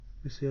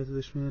B'siyata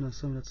d'shmei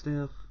Nasam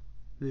Natzliach.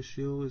 This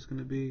shiur is going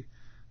to be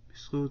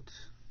B'schut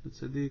the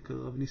Tzaddik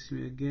Rav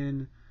Nissim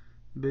again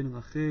Ben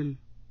Rachel,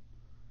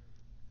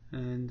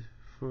 and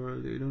for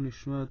the Ilun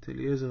Nishmat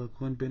Eliezer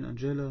Cohen Ben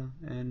Angela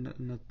and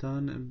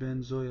Natan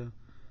Ben Zoya,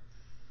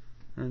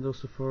 and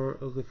also for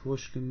Refuah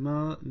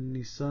Shlema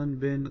Nisan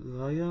Ben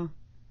Raya,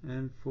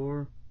 and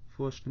for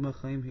Refuah Shlema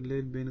Chaim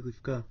Hillel Ben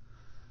Rivka,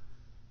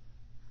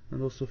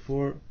 and also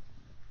for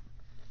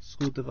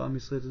Zchut of Am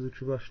Yisrael to do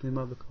Tshuva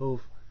Shlema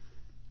B'Karov.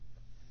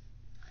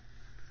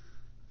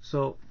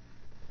 So,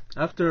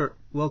 after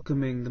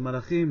welcoming the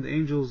Malachim, the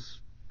angels,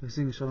 we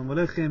sing Shalom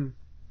Aleichem.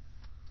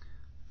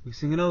 We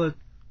sing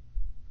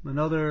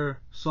another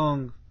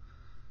song.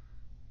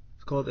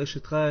 It's called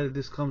Eshet Chayil.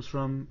 This comes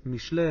from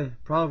Mishle,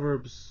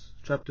 Proverbs,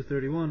 chapter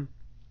 31.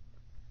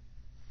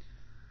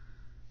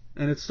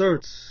 And it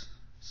starts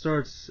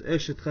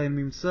Eshet Chayil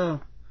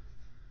Mimsa,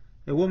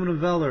 a woman of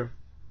valor,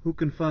 who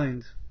can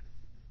find?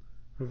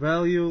 Her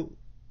value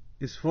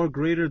is far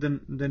greater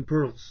than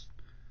pearls.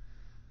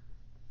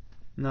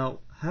 Now,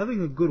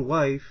 having a good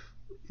wife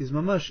is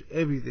mamash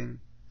everything.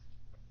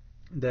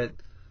 That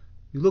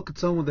you look at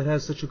someone that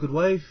has such a good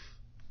wife,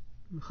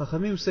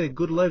 Chachamim say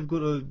good life,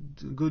 good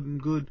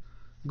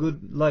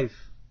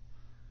life.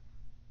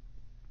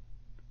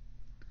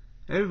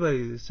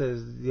 Everybody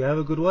says you have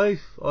a good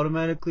wife,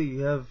 automatically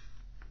you have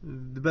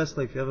the best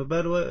life. You have a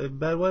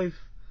bad wife,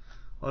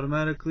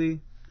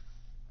 automatically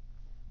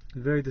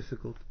very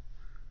difficult.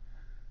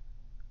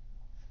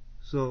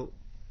 So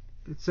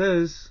it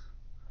says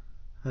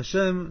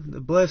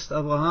Hashem blessed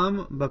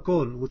Abraham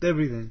bakol, with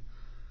everything.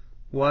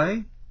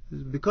 Why?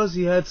 Because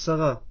he had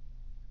Sarah.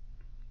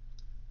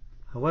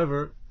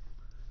 However,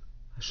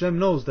 Hashem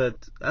knows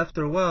that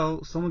after a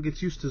while someone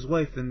gets used to his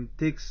wife and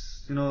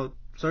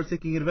starts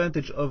taking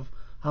advantage of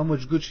how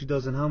much good she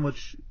does and how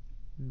much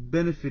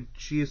benefit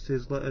she is to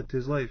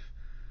his life.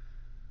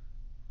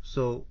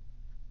 So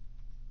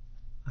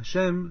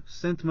Hashem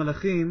sent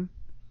Malachim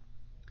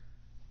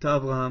to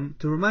Abraham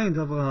to remind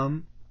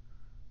Abraham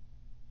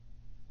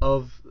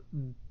of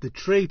the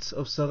traits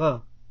of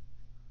Sarah,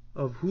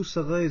 of who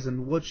Sarah is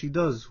and what she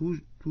does. Who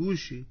is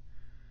she?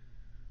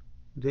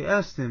 They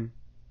asked him,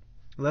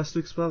 last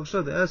week's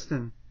parasha, they asked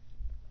him,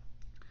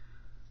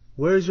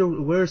 where is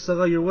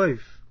Sarah, your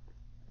wife?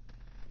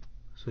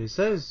 So he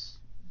says,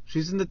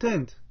 she's in the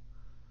tent.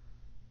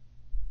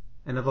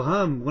 And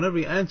Abraham, whenever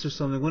he answers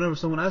something, whenever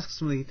someone asks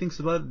something, he thinks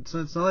about it.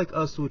 It's not like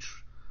us,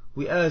 which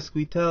we ask,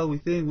 we tell, we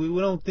think. We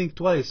don't think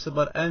twice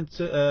about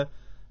answering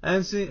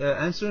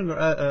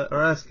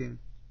or asking.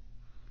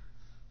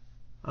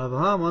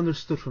 Abraham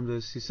understood from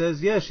this. He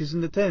says, yeah, she's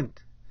in the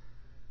tent.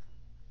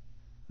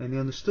 And he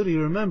understood, he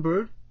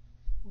remembered,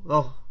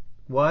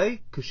 why?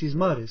 Because she's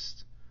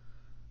modest.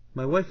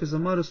 My wife is a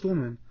modest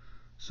woman.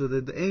 So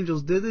that the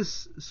angels did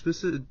this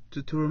specific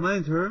to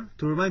remind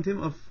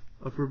him of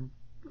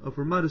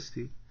her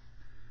modesty.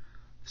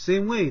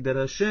 Same way that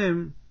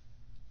Hashem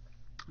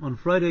on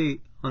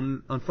Friday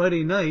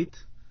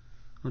night,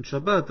 on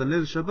Shabbat, on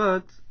Leil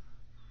Shabbat,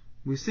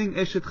 we sing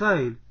Eshet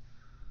Chayil.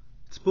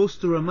 It's supposed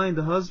to remind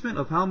the husband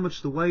of how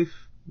much the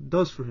wife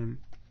does for him,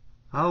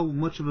 how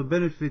much of a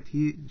benefit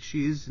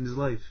she is in his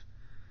life.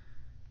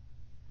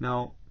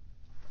 Now,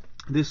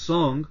 this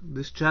song,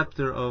 this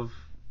chapter of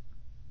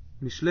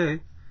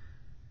Mishle,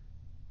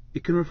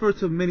 it can refer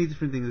to many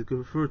different things. It can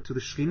refer to the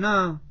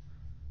Shekhinah,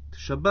 to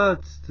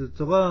Shabbat, to the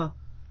Torah,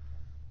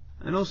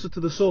 and also to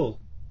the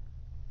soul.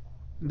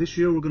 This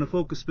year we're going to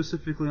focus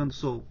specifically on the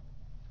soul.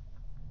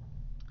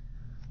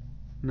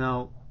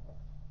 Now,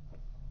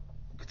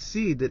 you can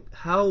see that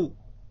how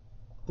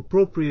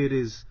appropriate it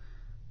is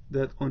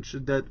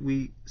that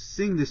we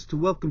sing this to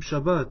welcome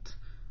Shabbat.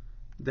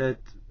 That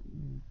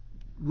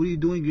what are you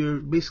doing? You're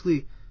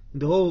basically, in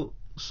the whole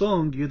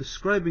song, you're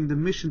describing the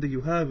mission that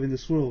you have in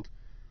this world,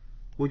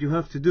 what you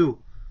have to do,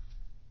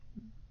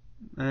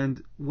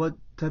 and what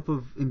type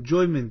of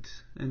enjoyment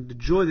and the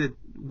joy that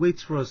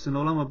waits for us in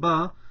Olam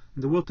Haba,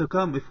 in the world to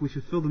come, if we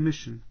fulfill the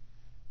mission.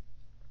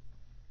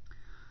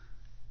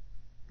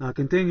 Now it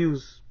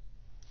continues.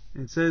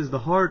 It says, the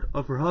heart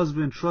of her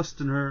husband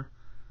trusts in her,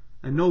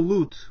 and no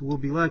loot will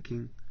be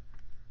lacking.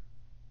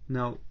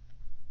 Now,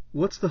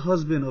 what's the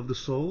husband of the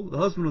soul? The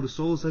husband of the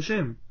soul is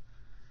Hashem.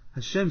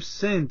 Hashem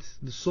sent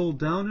the soul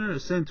down here,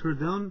 sent her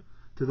down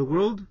to the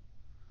world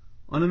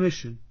on a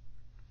mission.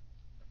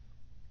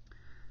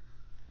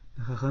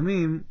 The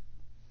Chachamim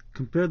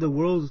compare the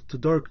world to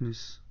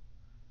darkness.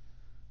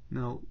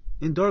 Now,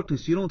 in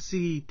darkness, you don't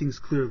see things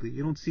clearly.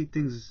 You don't see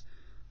things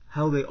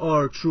how they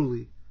are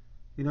truly.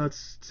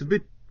 It's a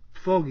bit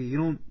foggy.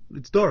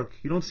 It's dark.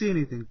 You don't see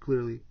anything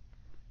clearly.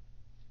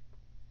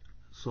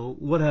 So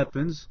what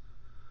happens?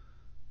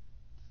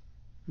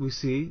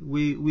 We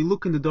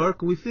look in the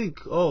dark and we think,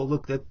 oh,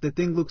 look, that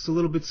thing looks a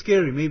little bit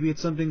scary. Maybe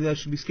it's something that I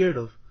should be scared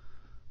of.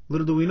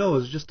 Little do we know,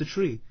 it's just a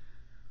tree.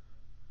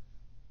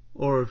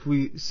 Or if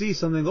we see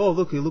something, oh,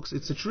 look,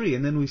 it's a tree,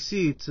 and then we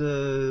see it's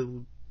a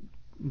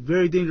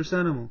very dangerous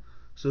animal.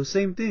 So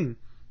same thing,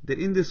 that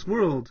in this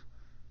world,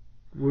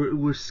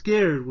 we're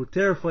scared, we're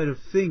terrified of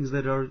things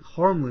that are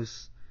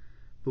harmless,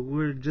 but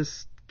we're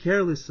just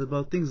careless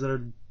about things that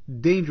are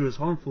dangerous,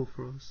 harmful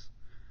for us.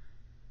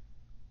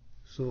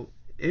 So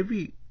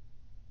every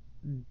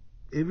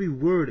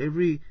word,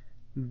 every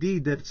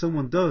deed that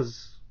someone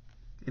does,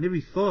 and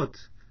every thought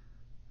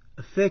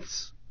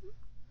affects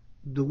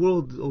the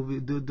world over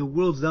the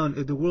worlds down,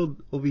 the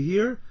world over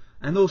here,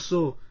 and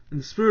also in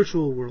the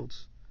spiritual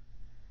worlds.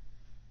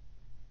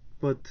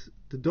 But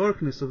the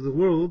darkness of the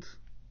world,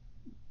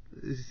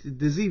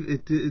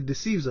 it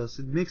deceives us.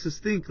 It makes us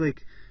think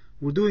like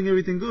we're doing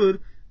everything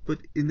good, but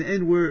in the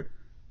end we're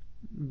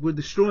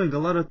destroying a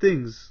lot of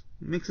things.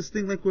 It makes us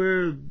think like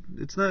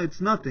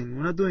it's nothing.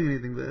 We're not doing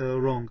anything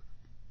wrong.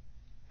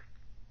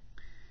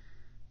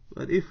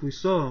 But if we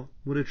saw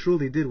what it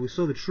truly did, we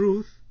saw the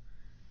truth,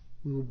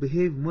 we will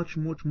behave much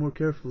more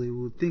carefully.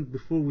 We will think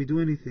before we do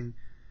anything.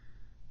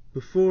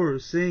 Before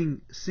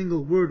saying a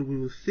single word, we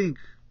will think,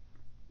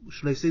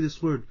 should I say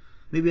this word?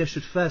 Maybe I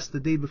should fast the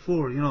day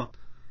before, to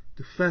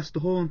fast the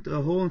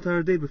whole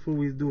entire day before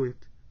we do it,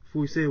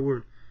 before we say a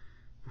word,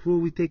 before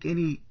we take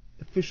any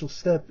official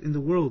step in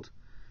the world.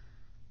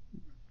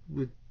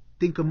 We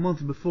think a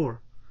month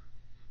before.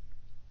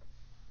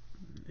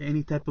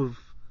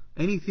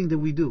 Anything that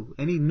we do,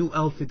 any new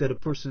outfit that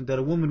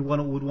a woman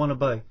would want to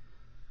buy.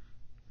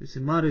 They say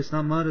modest,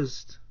 not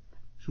modest.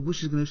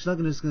 She's not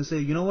gonna say,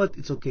 you know what,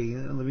 it's okay.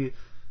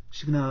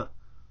 She's gonna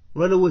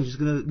right away. She's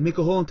gonna make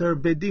a whole entire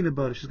bedin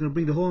about it. She's gonna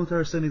bring the whole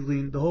entire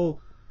Sanhedrin, the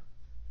whole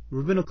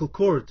rabbinical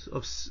court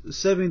of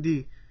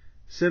 70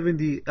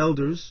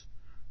 elders.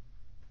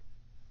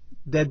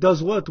 That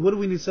does what? What do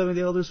we need 70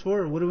 elders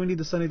for? What do we need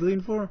the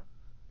Sanhedrin for?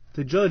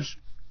 To judge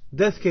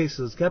death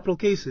cases, capital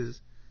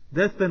cases,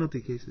 death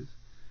penalty cases.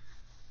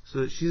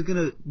 So she's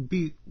gonna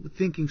be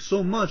thinking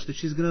so much that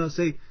she's gonna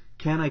say,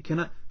 can I,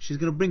 cannot. She's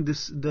gonna bring the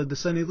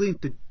Sanhedrin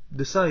to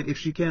decide if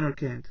she can or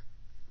can't.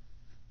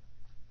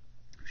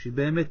 She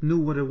behemet knew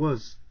what it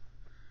was.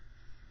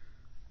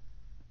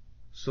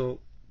 So,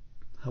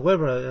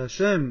 however,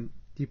 Hashem,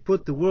 He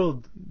put this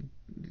world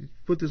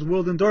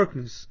in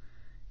darkness.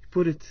 He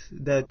put it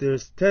that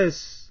there's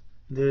tests,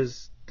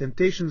 there's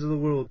temptations of the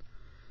world,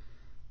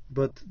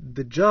 but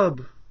the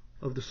job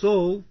of the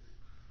soul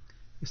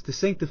is to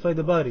sanctify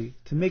the body,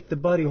 to make the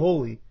body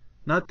holy,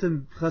 not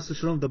to chas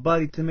v'shalom the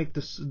body to make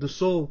the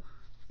soul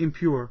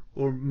impure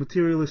or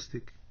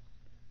materialistic.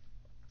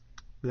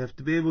 We have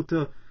to be able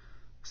to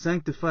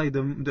sanctify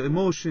the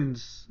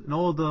emotions and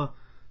all the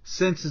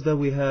senses that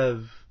we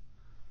have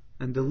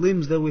and the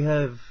limbs that we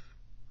have.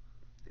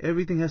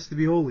 Everything has to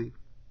be holy.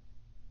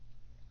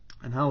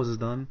 And how is this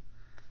done?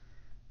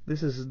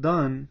 This is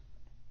done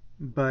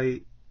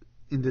by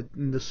in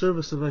the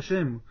service of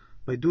Hashem,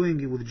 by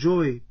doing it with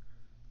joy,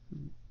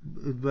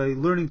 by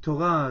learning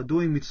Torah,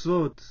 doing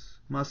mitzvot,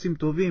 maasim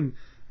tovim,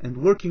 and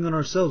working on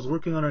ourselves,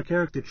 working on our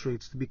character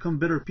traits to become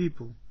better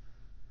people.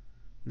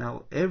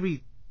 Now,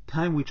 every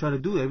time we do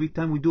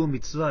a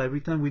mitzvah,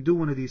 every time we do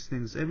one of these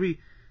things, every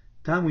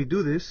time we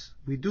do this,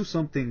 we do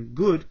something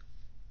good,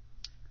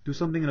 do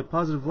something in a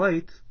positive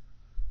light,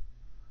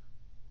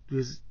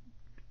 there's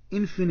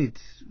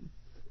infinite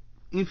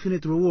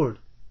reward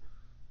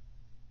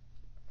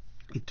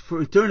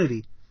for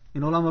eternity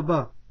in Olam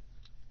Haba.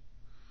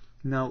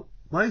 Now,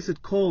 why is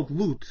it called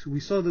lut? We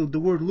saw the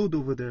word lut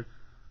over there.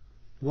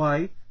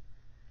 Why?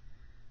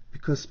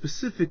 Because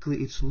specifically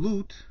it's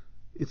lut.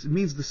 It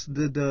means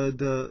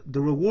the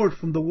reward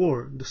from the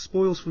war, the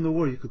spoils from the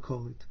war, you could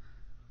call it.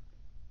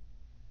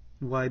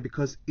 Why?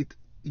 Because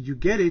you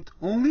get it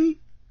only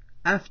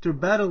after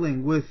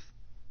battling with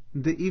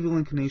the evil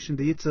inclination,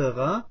 the Yetzer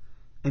Hara,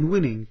 and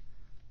winning.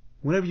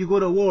 Whenever you go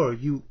to war,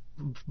 you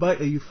fight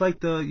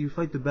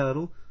the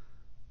battle.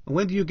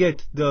 When do you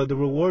get the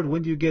reward?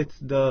 When do you get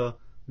the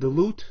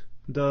loot,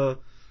 the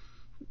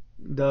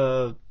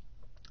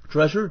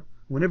treasure?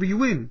 Whenever you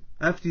win.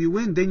 After you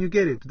win, then you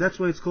get it. That's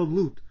why it's called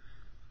loot.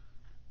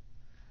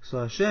 So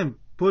Hashem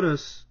put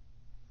us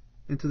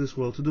into this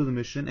world to do the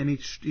mission, and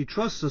He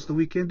trusts us that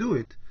we can do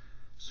it.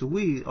 So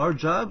our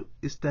job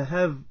is to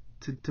have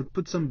to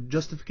put some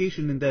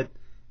justification in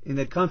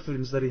that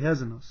confidence that He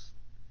has in us.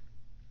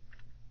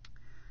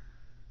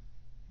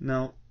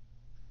 Now,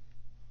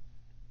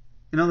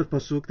 another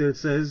pasuk there it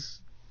says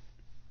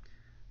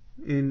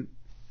in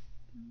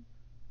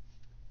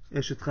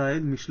Eshet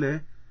Chayil,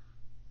 Mishle,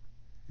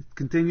 it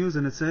continues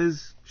and it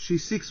says, she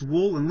seeks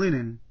wool and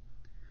linen.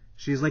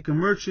 She is like a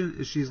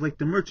merchant. She is like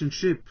the merchant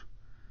ship.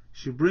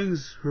 She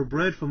brings her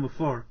bread from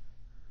afar.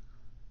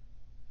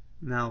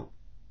 Now,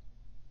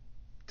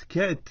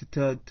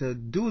 to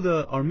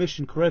do our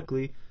mission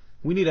correctly,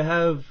 we need to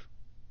have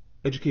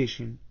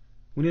education.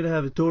 We need to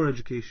have a Torah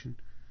education.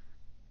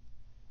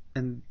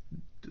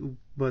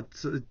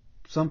 But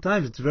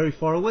sometimes it's very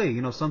far away.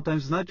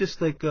 Sometimes it's not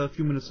just like a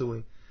few minutes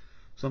away.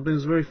 Sometimes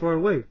it's very far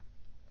away.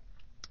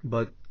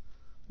 But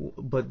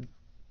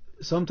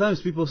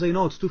sometimes people say,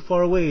 no, it's too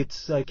far away.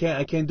 I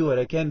can't do it.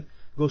 I can't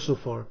go so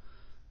far.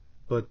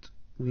 But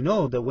we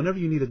know that whenever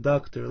you need a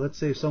doctor, let's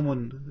say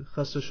someone,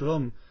 chas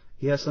v'shalom,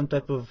 he has some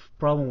type of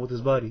problem with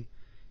his body,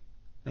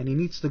 and he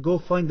needs to go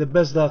find the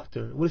best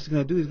doctor. What is he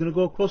going to do? He's going to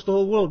go across the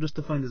whole world just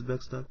to find his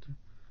best doctor.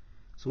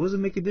 So what does it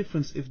make a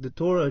difference if the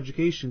Torah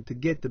education to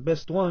get the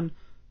best one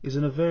is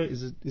in a very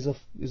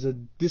is a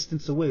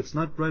distance away? It's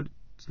not right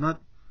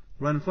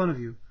in front of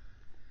you.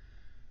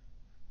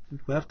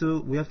 We have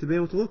to be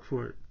able to look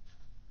for it.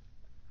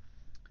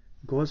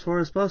 Go as far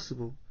as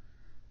possible.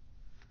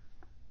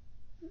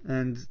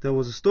 And there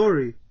was a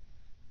story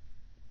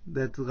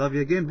that Rav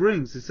again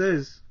brings. It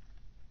says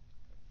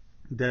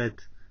that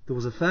there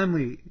was a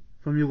family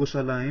from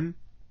Yerushalayim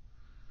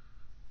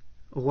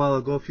a while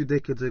ago, a few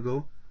decades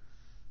ago,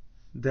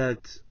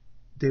 that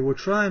they were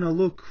trying to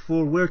look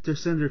for where to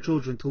send their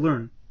children to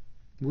learn,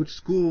 which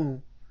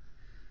school.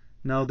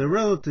 Now their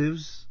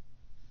relatives,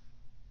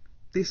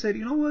 they said,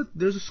 you know what,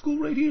 there's a school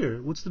right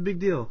here, what's the big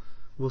deal?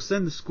 We'll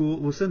send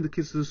the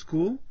kids to the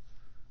school.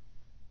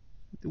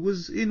 It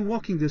was in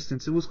walking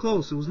distance, it was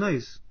close, it was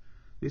nice.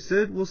 They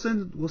said, we'll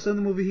send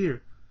them over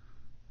here.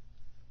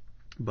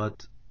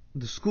 But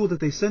the school that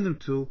they sent them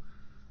to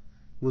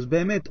was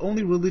Be'emet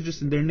only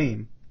religious in their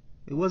name.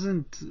 It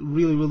wasn't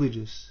really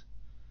religious.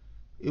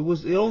 It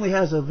only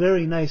has a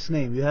very nice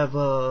name. You have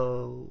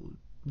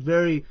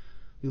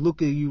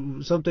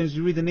sometimes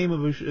you read the name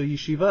of a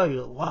yeshiva,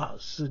 you're like, wow,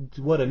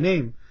 what a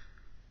name.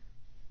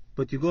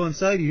 But you go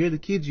inside, you hear the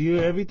kids, you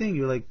hear everything,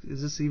 you're like,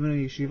 is this even a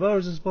yeshiva or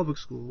is this a public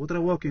school? What did I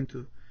walk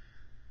into?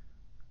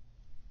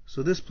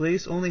 So this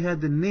place only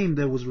had the name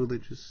that was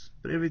religious,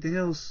 but everything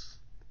else,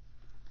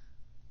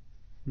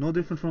 no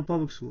different from a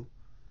public school.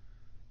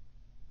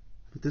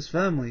 But this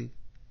family,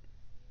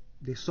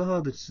 they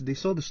saw the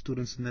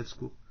students in that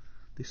school.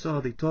 They saw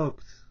how they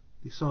talked.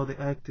 They saw how they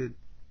acted.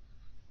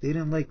 They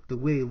didn't like the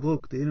way it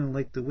looked. They didn't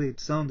like the way it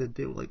sounded.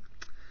 They were like,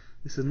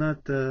 this is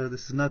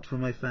not for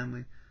my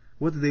family.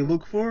 What did they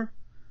look for?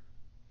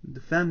 The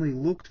family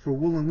looked for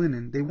wool and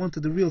linen. They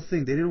wanted the real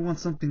thing. They didn't want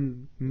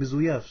something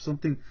mizuyaf,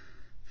 something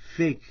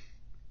fake,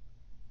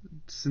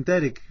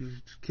 synthetic,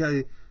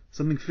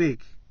 something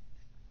fake.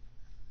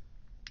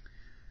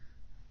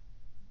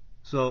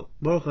 So,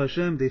 Baruch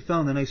Hashem, they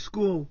found a nice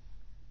school.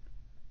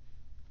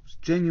 It was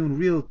genuine,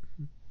 real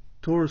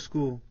Torah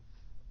school.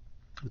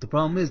 But the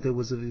problem is, it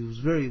was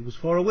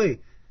far away.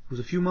 It was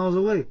a few miles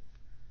away.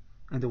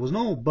 And there was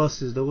no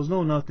buses, there was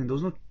no nothing, there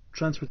was no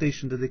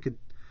transportation that they could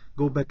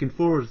go back and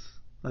forth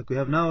like we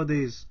have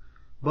nowadays.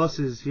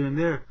 Buses here and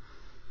there.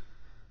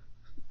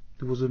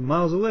 It was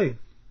miles away.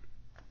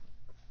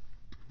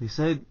 They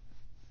said,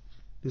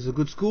 there's a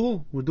good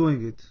school, we're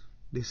doing it.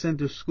 They sent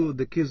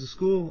the kids to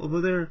school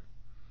over there.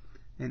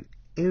 And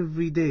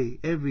every day,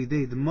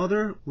 the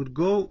mother would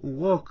go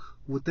walk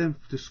with them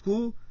to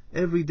school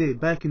every day,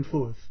 back and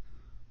forth.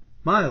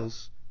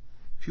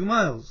 Few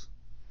miles.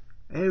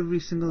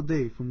 Every single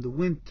day, from the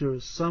winter,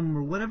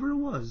 summer, whatever it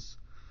was.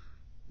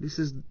 This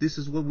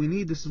is what we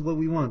need, this is what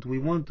we want. We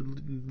want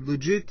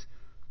legit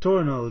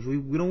Torah knowledge.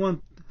 We don't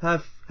want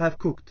half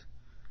cooked.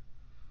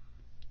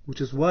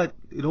 Which is what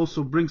it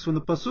also brings from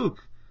the Pasuk.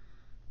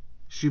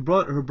 She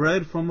brought her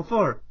bread from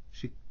afar.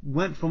 She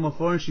went from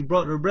afar and she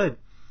brought her bread.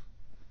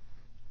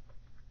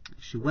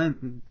 She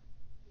went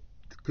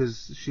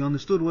because she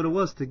understood what it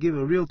was to give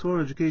a real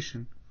Torah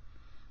education.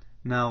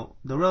 Now,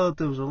 the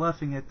relatives are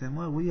laughing at them.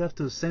 Well, we have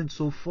to send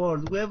so far.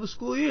 We have a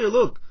school here,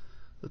 look.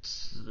 It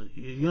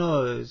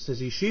says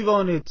yeshiva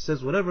on it, it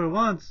says whatever it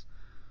wants.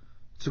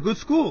 It's a good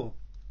school.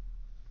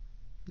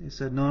 They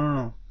said,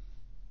 no.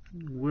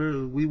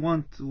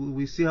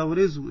 We see how it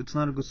is, it's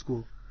not a good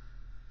school.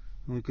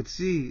 And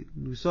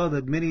we saw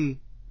that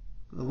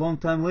a long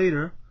time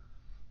later,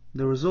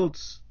 the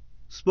results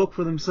spoke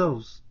for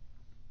themselves.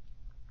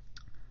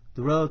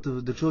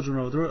 The children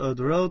of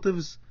the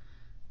relatives,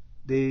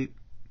 they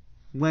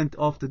went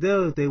off the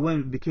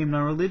derech, became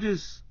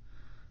non-religious.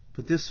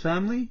 But this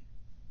family,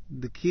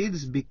 the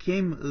kids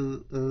became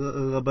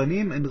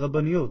rabbanim and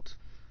rabbaniyot.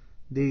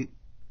 They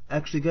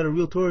actually got a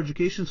real Torah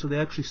education, so they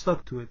actually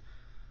stuck to it.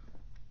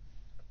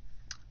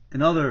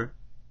 Another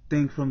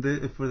thing for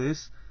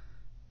this,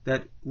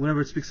 that whenever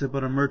it speaks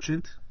about a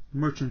merchant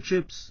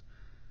ships,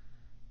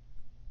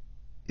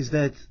 is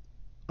that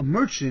a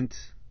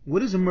merchant, what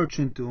does a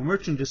merchant do? A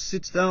merchant just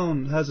sits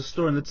down, has a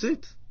store, and that's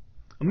it.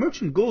 A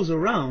merchant goes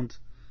around.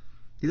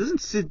 He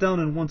doesn't sit down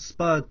in one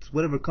spot,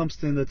 whatever comes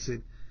to him, that's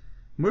it.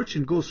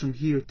 Merchant goes from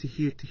here to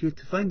here to here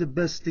to find the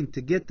best thing,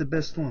 to get the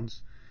best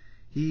ones.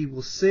 He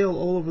will sail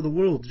all over the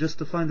world just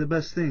to find the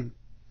best thing.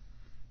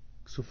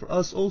 So for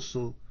us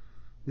also,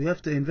 we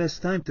have to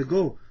invest time to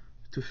go,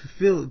 to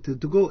fulfill, to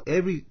go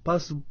every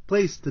possible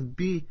place to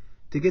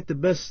get the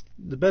best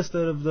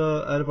out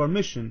of our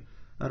mission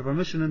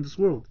in this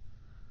world.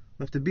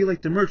 We have to be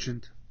like the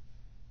merchant.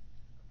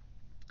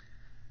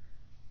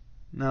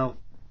 Now,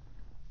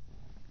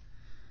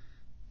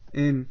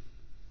 in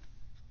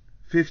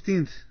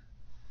 15th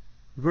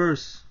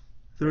verse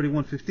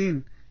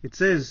 31:15, it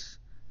says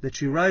that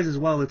she rises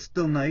while it's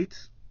still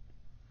night.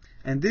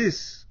 And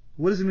this,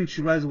 what does it mean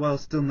she rises while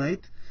it's still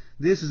night?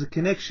 This is a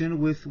connection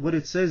with what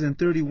it says in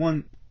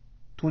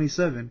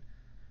 31:27.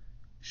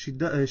 She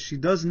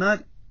does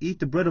not eat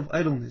the bread of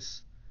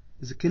idleness.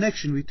 There's a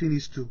connection between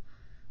these two.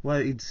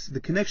 The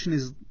connection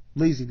is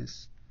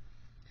laziness.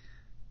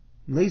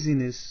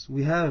 laziness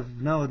we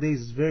have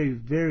nowadays is very,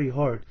 very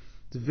hard.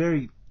 It's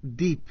very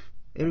deep.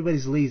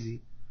 Everybody's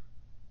lazy.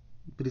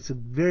 But it's a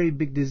very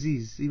big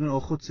disease. Even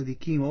Ochot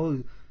Tzadikim,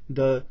 all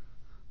the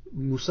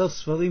Musaf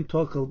Sfarim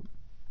talk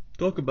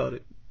about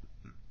it.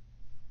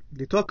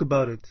 They talk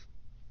about it.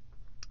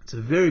 It's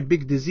a very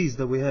big disease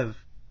that we have.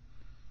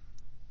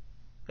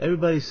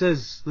 Everybody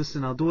says,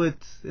 listen, I'll do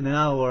it in an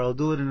hour, I'll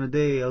do it in a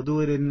day, I'll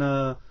do it when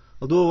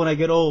I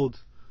get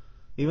old.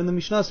 Even the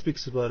Mishnah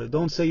speaks about it.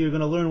 Don't say you're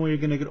going to learn when you're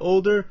going to get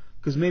older,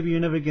 because maybe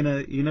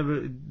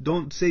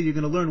don't say you're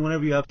going to learn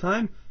whenever you have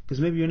time, because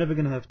maybe you're never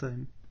going to have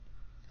time.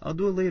 I'll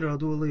do it later.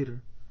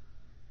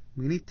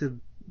 We need to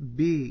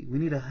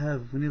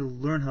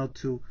learn how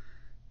to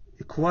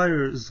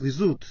acquire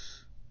zrizut,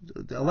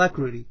 the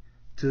alacrity,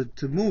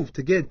 to move,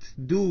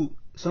 do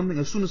something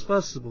as soon as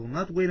possible,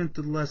 not wait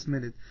until the last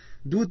minute.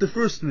 Do it the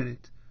first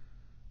minute.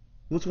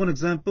 What's one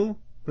example?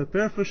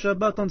 Prepare for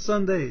Shabbat on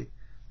Sunday.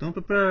 Don't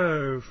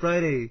prepare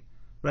Friday,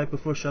 right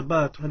before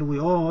Shabbat.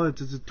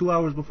 It's 2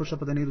 hours before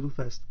Shabbat, I need to do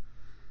fast.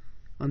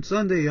 On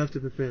Sunday you have to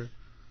prepare.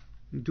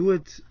 Do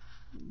it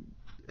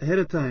ahead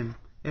of time.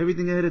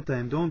 Everything ahead of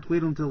time. Don't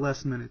wait until the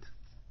last minute.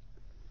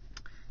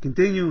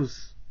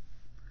 Continues.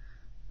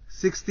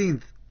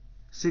 16th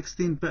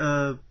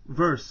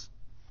verse.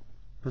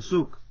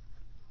 Pasuk.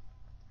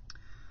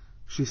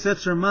 She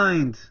sets her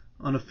mind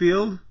on a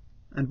field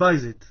and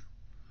buys it.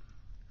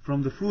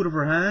 From the fruit of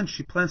her hand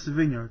she plants a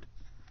vineyard.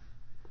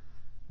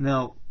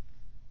 Now,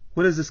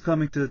 what is this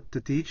coming to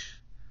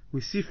teach? We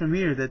see from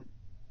here that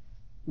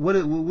what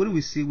do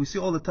we see? We see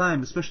all the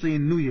time, especially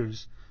in New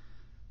Year's,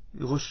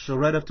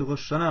 right after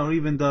Rosh Hashanah, or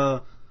even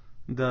the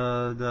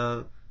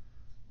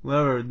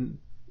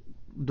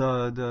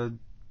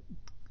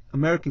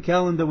American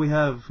calendar we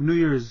have, New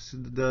Year's,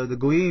 the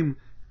Goyim.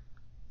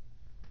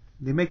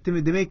 They make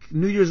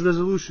New Year's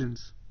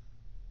resolutions.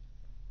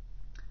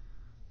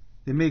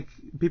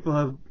 People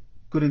have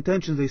good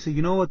intentions. They say,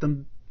 you know what,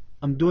 I'm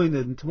doing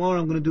that, and tomorrow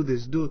I'm going to do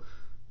this.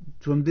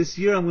 From this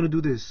year I'm going to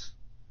do this.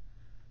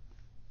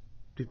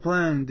 They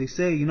plan. They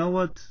say, you know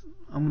what,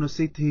 I'm going to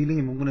say Tehillim.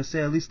 I'm going to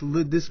say at least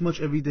this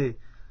much every day.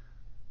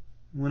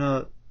 I'm going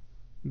to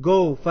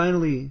go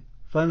finally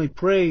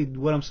pray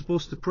what I'm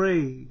supposed to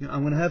pray.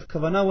 I'm going to have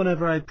kavanah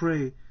whenever I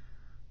pray.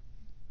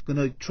 I'm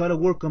going to try to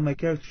work on my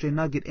character,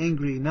 not get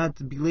angry, not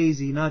to be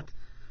lazy, not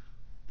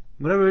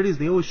whatever it is.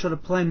 They always try to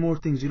plan more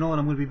things. You know what,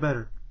 I'm going to be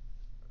better.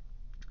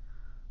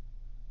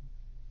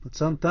 But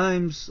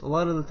sometimes, a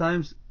lot of the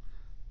times,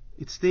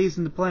 it stays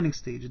in the planning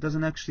stage. It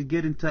doesn't actually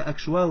get into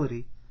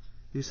actuality.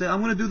 You say,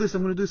 I'm going to do this,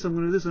 I'm going to do this, I'm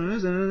going to do this,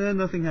 and then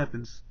nothing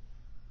happens.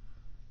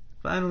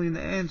 Finally, in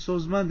the end,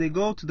 Sozman, they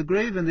go to the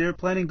grave and their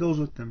planning goes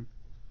with them.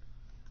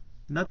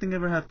 Nothing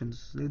ever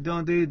happens. They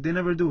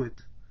never do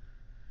it.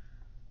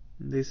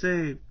 They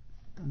say,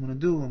 I'm going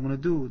to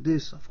do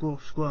this, of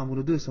course, I'm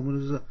going to do this, I'm going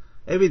to do that.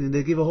 Everything.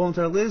 They give a whole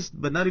entire list,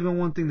 but not even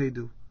one thing they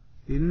do.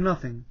 They do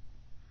nothing.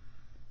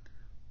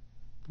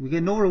 We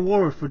get no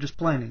reward for just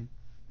planning.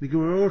 We get a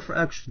reward for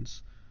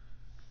actions.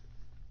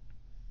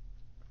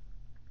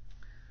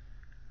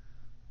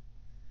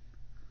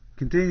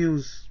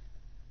 Continues,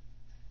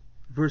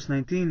 verse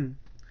 19.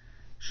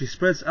 She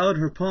spreads out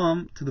her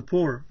palm to the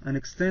poor and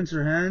extends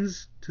her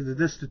hands to the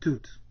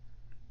destitute.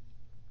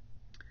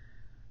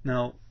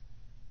 Now,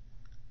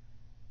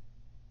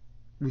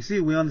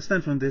 we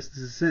understand from this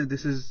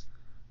is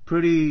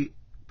pretty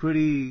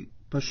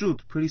pashut,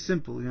 pretty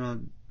simple.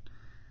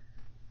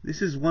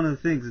 This is one of the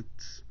things.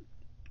 It's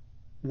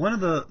one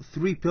of the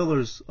 3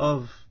 pillars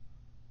of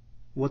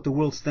what the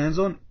world stands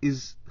on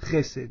is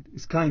chesed,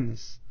 is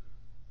kindness.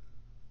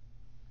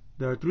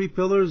 There are 3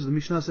 pillars. The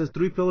Mishnah says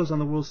 3 pillars on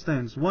the world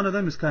stands. One of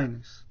them is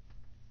kindness.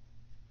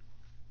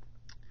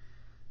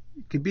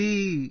 It could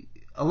be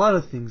a lot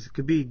of things. It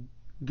could be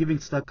giving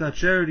tzedakah,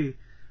 charity.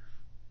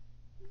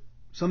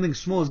 Something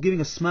small is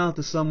giving a smile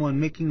to someone,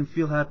 making them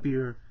feel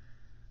happier.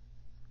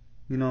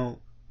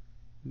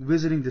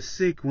 Visiting the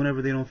sick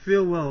whenever they don't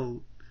feel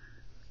well.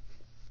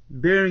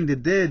 Burying the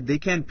dead. They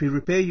can't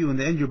repay you. In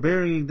the end, you're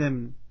burying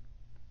them.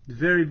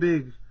 Very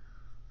big.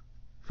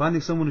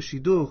 Finding someone a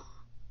shidduch.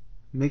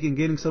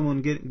 Getting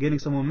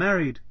someone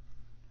married.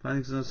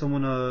 Finding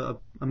someone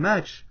a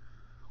match.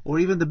 Or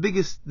even the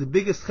biggest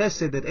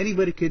chesed that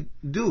anybody could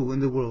do in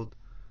the world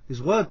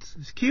is what?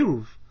 Is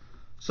kiruv.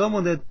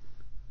 Someone that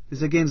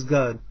is against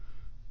God.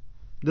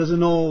 Doesn't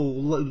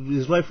know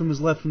his right from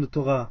his left from the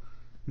Torah.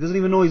 He doesn't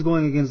even know he's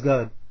going against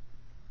God.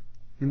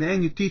 In the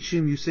end, you teach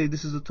him, you say,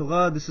 this is the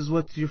Torah, this is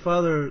what your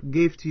father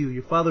gave to you.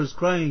 Your father is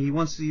crying, he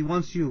wants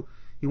you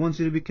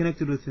to be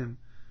connected with him.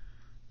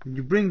 And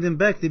you bring them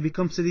back, they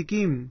become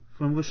tzadikim,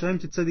 from Roshaim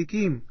to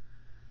tzadikim.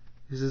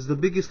 This is the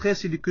biggest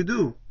chesed you could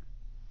do.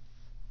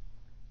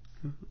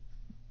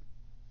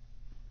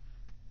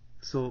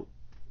 So,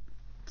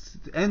 it's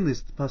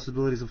endless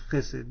possibilities of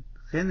chesed.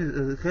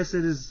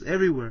 Chesed is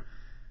everywhere.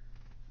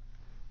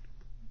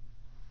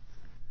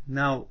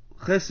 Now,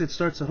 chesed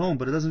starts at home,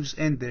 but it doesn't just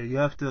end there. You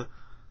have to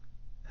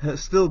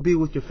still be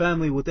with your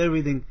family, with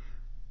everything.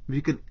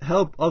 You could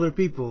help other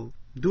people.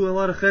 Do a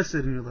lot of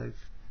chesed in your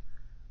life.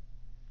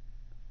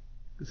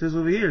 It says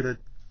over here that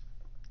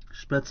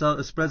spreads out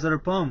her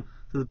palm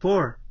to the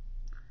poor,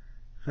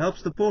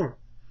 helps the poor.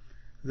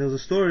 There was a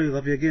story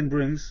Rav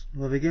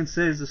Yagin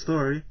says the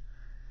story.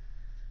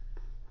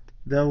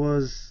 There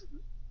was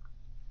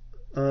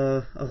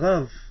a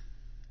Rav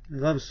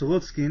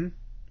Sorotskin,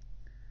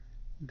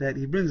 that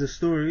he brings a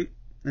story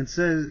and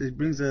says, he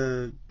brings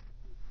a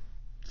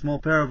small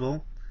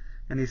parable,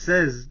 and he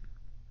says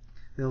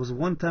there was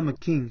one time a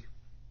king,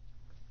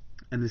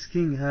 and this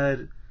king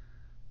had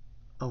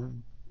a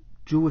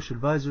Jewish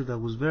advisor that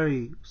was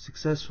very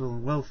successful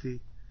and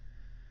wealthy.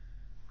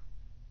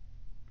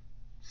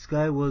 This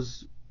guy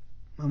was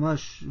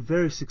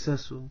very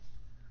successful.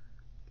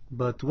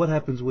 But what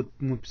happens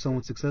when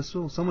someone's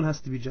successful? Someone has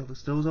to be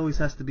jealous. There always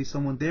has to be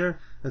someone there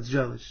that's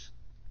jealous.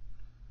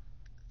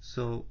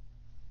 So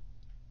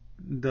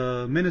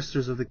the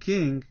ministers of the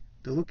king,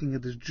 they're looking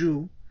at this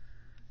Jew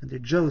and they're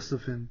jealous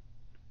of him.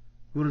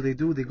 What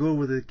do? They go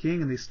over to the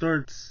king and they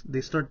start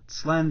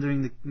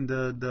slandering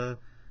the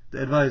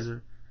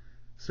advisor.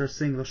 Start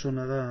saying lashon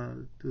hara,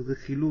 the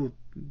chilut,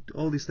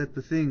 all these type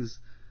of things,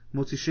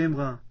 motzi shem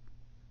ra.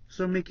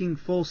 Start making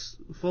false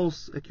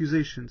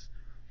accusations.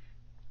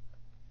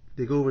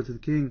 They go over to the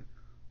king.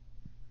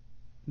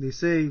 They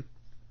say,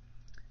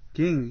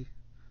 "King,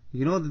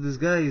 you know that this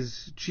guy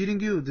is cheating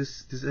you,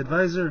 this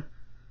advisor.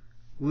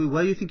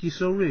 Why do you think he's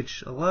so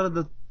rich? A lot of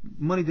the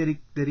money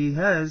that he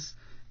has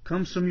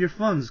comes from your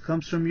funds,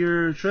 comes from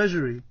your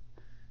treasury.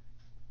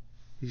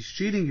 He's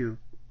cheating you."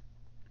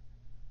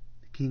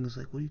 The king was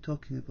like, "What are you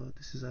talking about?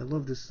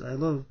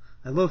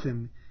 I love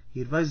him.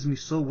 He advises me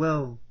so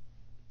well.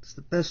 It's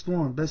the best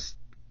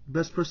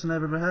person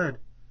I've ever had."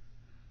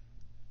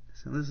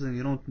 I said, "Listen,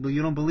 you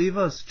don't believe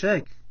us?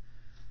 Check."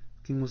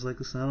 The king was like,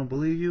 "Listen, I don't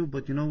believe you,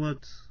 but you know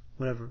what?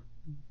 Whatever.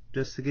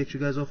 Just to get you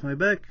guys off my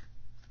back,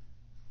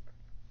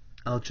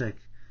 I'll check."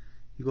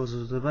 He goes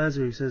to the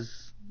advisor, he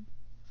says,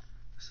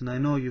 "Listen, I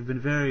know you've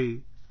been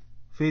very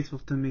faithful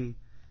to me,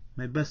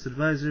 my best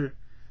advisor.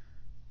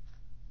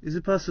 Is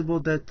it possible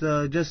that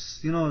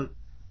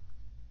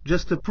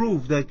just to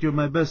prove that you're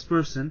my best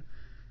person,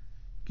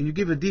 can you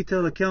give a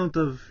detailed account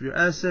of your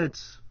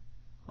assets,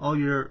 all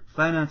your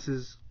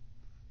finances?"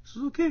 He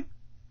says, "Okay."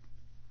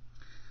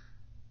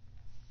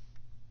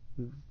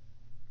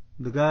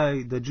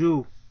 The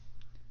Jew,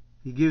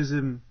 he gives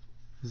him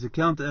his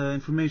account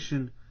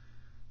information,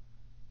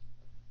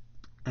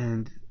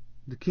 and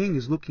the king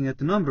is looking at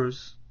the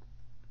numbers,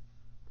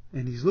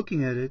 and he's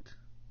looking at it,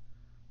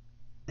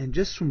 and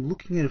just from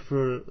looking at it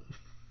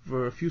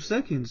for a few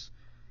seconds,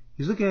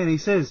 he's looking at it and he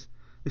says,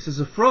 "This is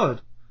a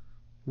fraud.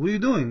 What are you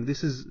doing?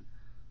 This is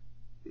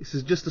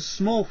just a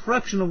small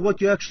fraction of what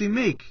you actually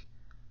make."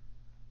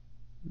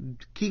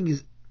 The king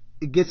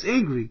gets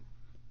angry.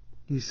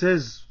 He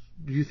says,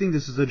 "Do you think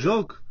this is a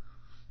joke?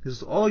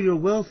 All your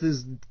wealth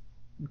is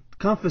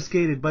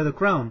confiscated by the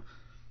crown.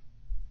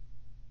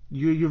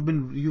 You've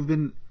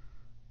been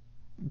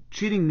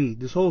cheating me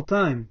this whole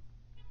time.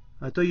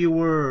 I thought you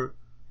were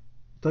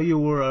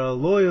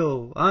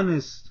loyal,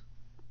 honest.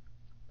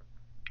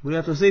 What do you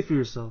have to say for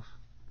yourself?"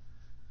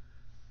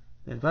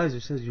 The advisor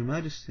says, "Your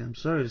Majesty, I'm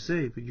sorry to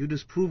say, but you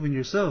just proven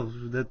yourself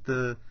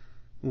that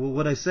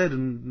what I said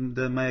and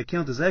that my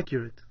account is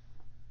accurate."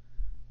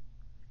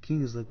 The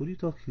king is like, "What are you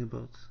talking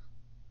about?"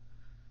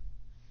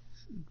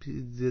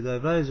 The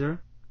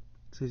advisor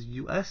says,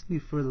 "You asked me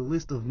for the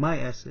list of my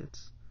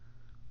assets.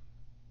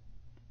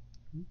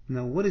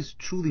 Now, what is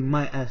truly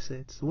my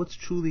assets? What's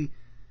truly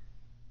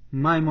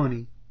my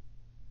money?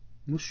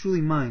 What's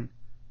truly mine?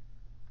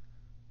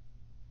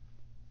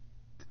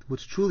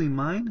 What's truly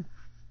mine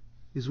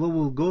is what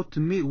will go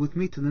with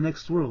me to the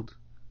next world.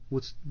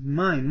 What's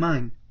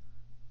mine.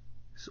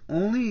 It's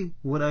only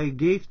what I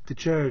gave to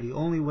charity,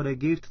 only what I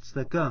gave to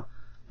tzedakah,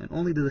 and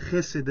only the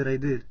chesed that I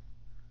did.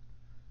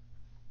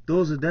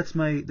 That's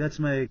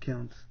my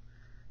account.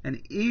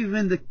 And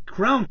even the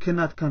crown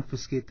cannot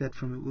confiscate that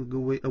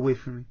away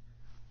from me.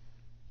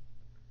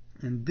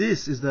 And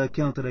this is the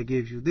account that I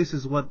gave you. This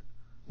is what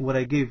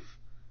I gave.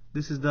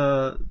 This is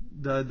the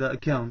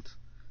account.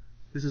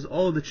 This is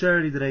all the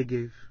charity that I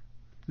gave.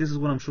 This is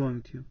what I'm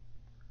showing to you."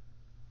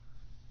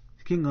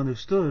 The king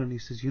understood and he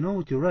says, "You know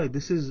what? You're right.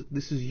 This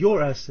is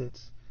your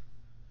assets."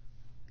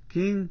 The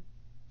king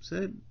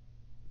said,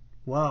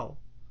 "Wow,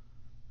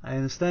 I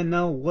understand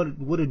now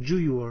what a Jew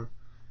you are.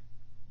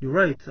 You're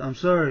right. I'm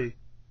sorry."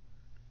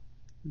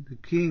 The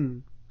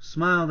king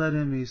smiled at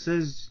him. He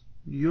says,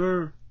 "You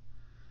were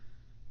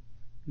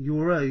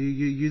right.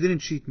 You didn't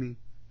cheat me."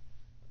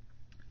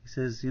 He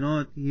says, "You know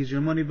what? Here's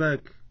your money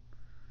back."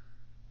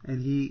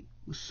 And he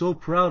was so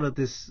proud at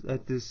this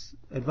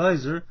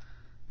advisor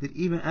that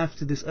even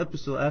after this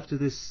episode, after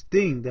this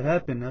thing that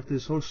happened, after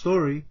this whole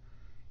story,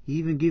 he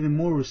even gave him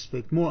more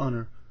respect, more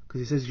honor,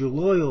 because he says, "You're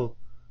loyal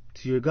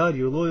to your God.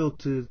 You're loyal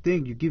to the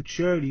thing. You give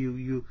charity.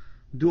 You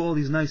do all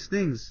these nice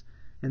things,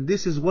 and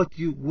this is what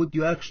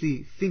you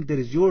actually think that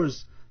is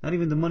yours. Not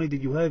even the money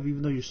that you have,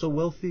 even though you're so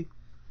wealthy."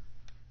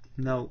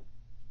 Now,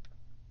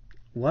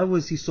 why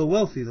was he so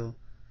wealthy though?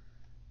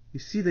 You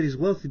see that he's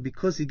wealthy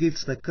because he gave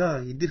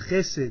tzedakah, he did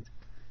chesed.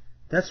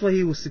 That's why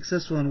he was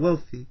successful and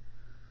wealthy.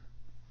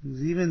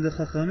 Even the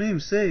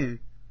Chachamim say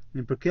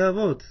in Pirkei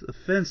Avot, a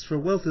fence for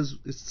wealth is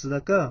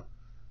tzedakah.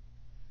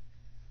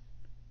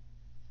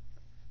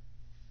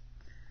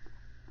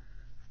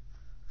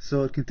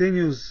 So it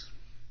continues,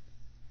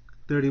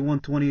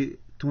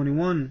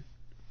 31:21,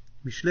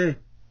 Mishle,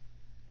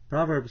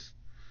 Proverbs.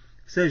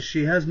 It says,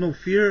 she has no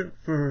fear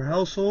for her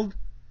household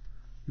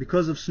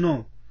because of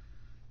snow.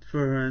 For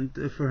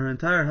her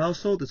entire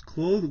household is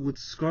clothed with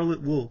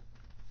scarlet wool.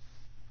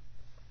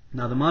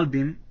 Now the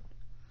Malbim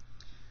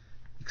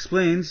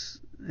explains,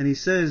 and he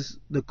says,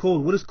 the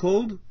cold, what is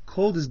cold?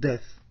 Cold is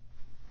death.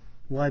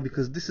 Why?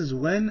 Because this is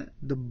when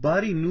the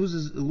body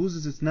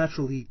loses its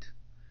natural heat.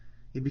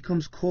 It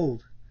becomes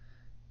cold.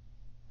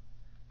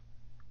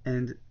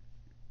 And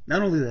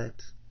not only that,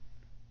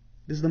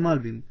 this is the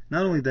Malbim,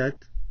 not only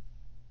that,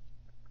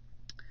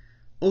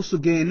 also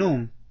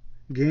Gehenom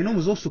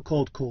is also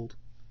called cold.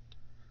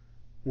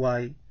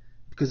 Why?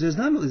 Because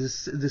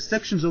there's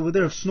sections over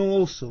there of snow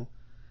also.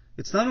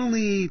 It's not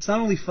only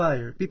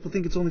fire. People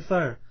think it's only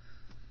fire.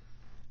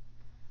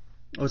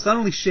 Or it's not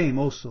only shame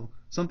also.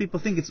 Some people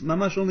think it's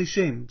mamash only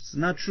shame. It's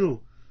not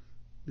true.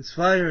 It's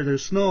fire,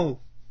 there's snow.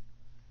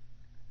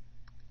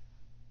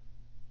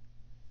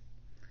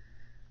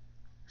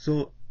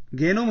 So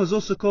Gehenom is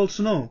also called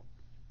snow.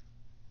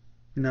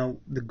 Now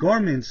the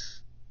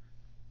garments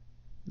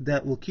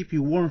that will keep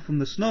you warm from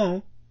the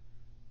snow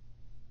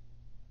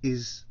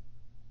is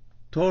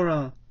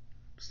Torah,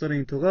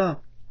 studying Torah,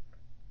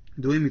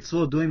 doing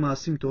mitzvot, doing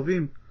maasim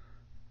tovim.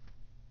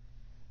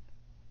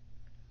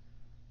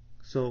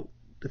 So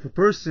if a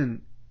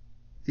person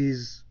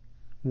is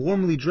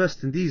warmly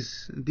dressed in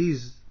these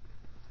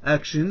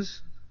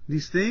actions,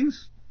 these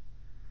things,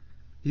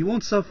 he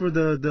won't suffer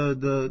the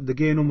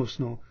Gehenom of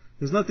snow.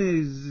 There's no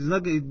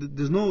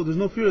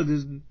fear.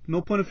 There's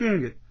no point of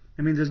fearing it.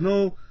 I mean, he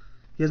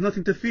has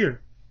nothing to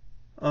fear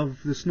of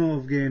the snow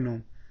of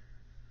Gehenom.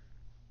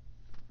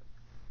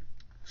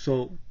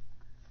 So,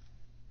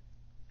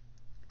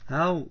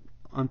 how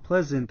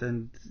unpleasant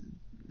and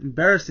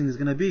embarrassing is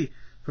going to be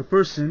for a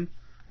person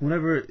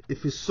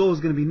if his soul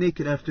is going to be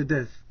naked after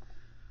death.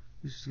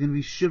 He's going to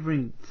be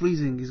shivering,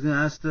 freezing. He's going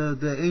to ask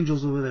the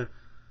angels over there,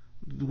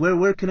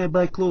 where can I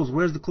buy clothes?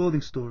 Where's the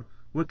clothing store?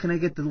 Where can I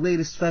get the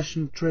latest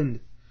fashion trend?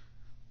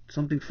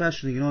 Something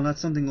fashionable, not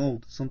something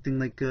old. Something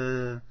like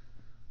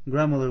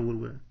grandmother would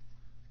wear.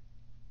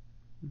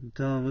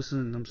 Tell him,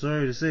 listen, I'm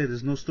sorry to say,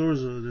 there's no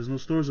stores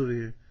over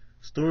here.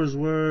 Stores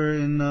were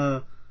in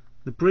the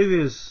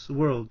previous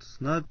world,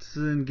 not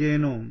in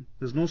Gehenom.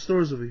 There's no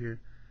stores over here.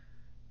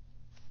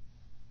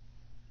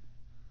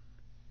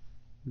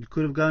 You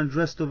could have gotten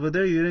dressed over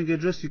there. You didn't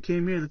get dressed. You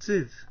came here. That's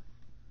it.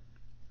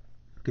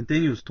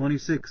 Continues,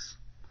 26.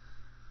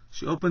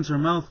 She opens her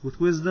mouth with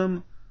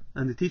wisdom,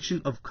 and the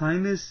teaching of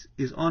kindness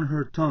is on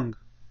her tongue.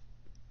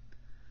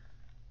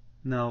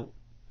 Now,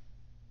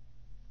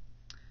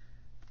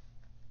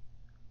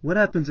 what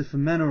happens if a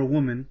man or a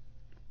woman,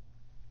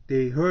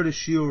 they heard a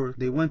shiur,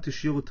 they went to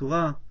shiur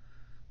Torah,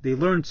 they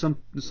learned some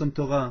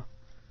Torah.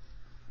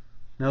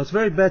 Now, it's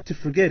very bad to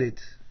forget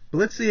it. But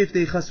let's say if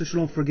they chas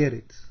v'shalom forget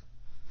it.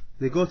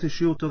 They go to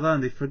shiur Torah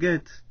and they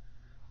forget.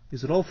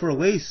 Is it all for a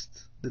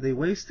waste? Did they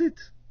waste it?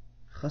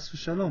 Chas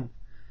v'shalom.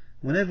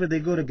 Whenever they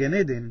go to Gan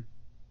Eden,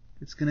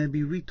 it's going to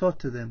be retaught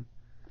to them.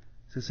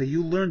 So say,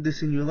 you learned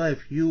this in your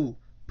life, you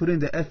put in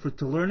the effort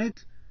to learn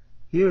it,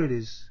 here it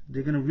is.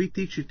 They're going to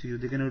reteach it to you.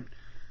 They're going to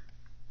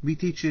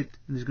reteach it,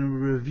 and there's going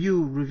to be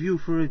review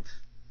for it.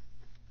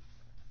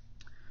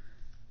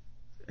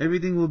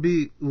 Everything will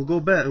go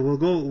back, will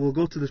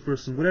go to this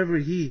person. Whatever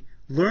he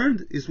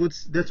learned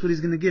that's what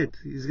he's going to get.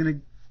 He's going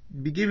to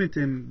be given to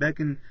him back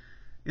in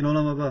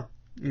Olam Haba,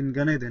 in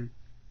Gan Eden.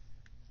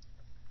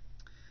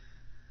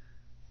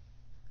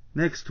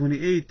 Next,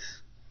 28.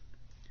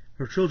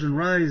 Her children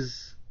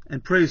rise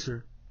and praise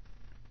her.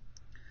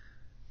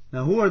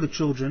 Now, who are the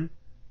children?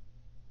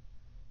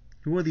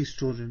 Who are these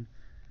children?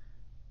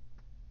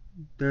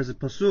 There's a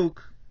pasuk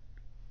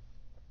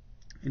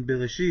in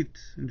Bereshit,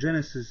 in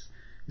Genesis.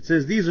 It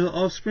says, these are the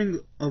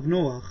offspring of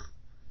Noach.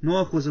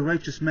 Noach was a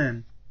righteous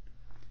man.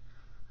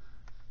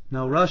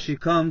 Now Rashi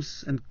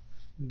comes and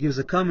gives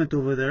a comment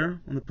over there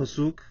on the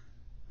pasuk,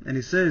 and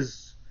he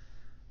says,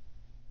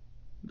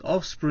 the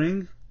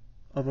offspring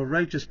of a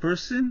righteous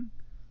person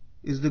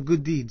is the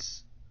good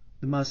deeds,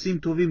 the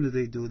maasim tovim that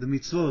they do, the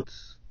mitzvot,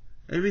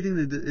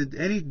 everything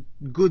any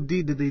good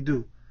deed that they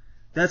do,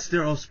 that's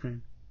their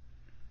offspring.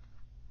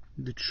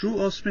 The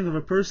true offspring of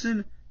a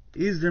person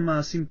is their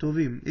maasim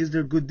tovim, is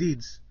their good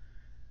deeds.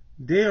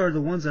 They are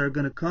the ones that are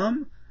going to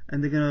come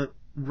and they're going to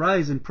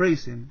rise and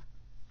praise him.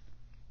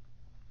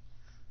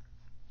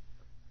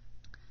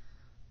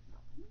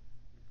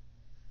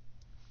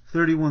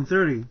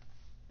 (31:30)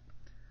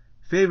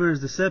 Favor is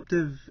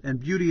deceptive and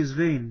beauty is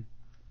vain.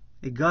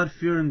 A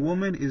God-fearing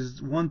woman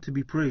is one to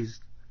be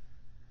praised.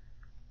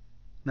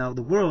 Now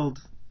the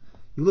world,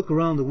 you look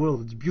around the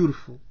world, it's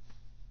beautiful.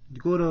 You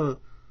go to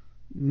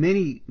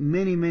many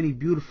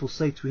beautiful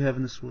sights we have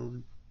in this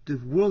world. The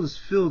world is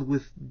filled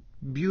with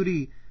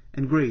beauty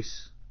and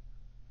grace.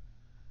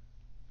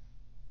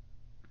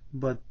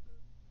 But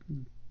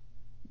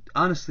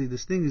honestly,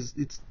 this thing is,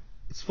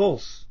 it's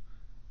false.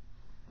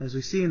 As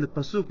we see in the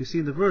pasuk, we see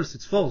in the verse,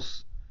 it's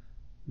false.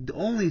 The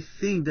only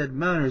thing that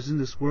matters in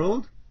this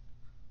world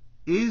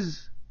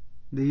is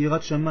the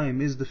Yirat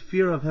Shamayim, is the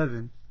fear of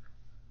heaven.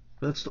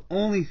 That's the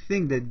only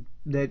thing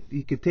that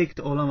you could take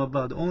to Olam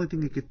Haba, the only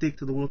thing you could take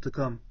to the world to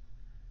come.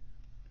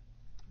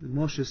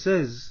 Moshe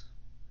says,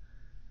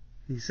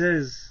 he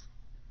says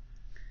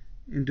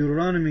in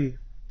Deuteronomy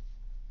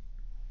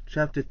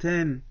chapter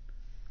 10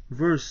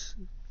 verse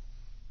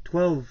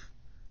 12,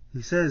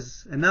 he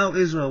says, "And now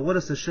Israel, what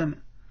does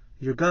Hashem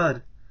your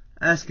God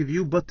ask of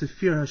you but to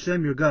fear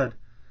Hashem your God,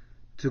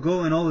 to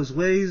go in all His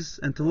ways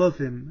and to love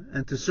Him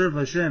and to serve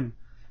Hashem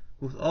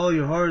with all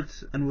your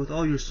heart and with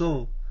all your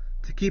soul,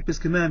 to keep His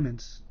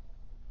commandments,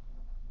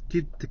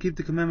 to keep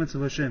the commandments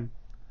of Hashem."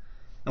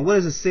 And what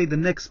does it say the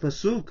next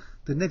pasuk,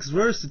 the next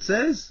verse? It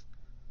says,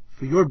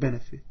 for your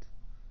benefit.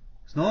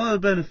 It's not our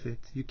benefit.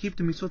 You keep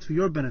the mitzvot for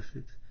your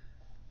benefit.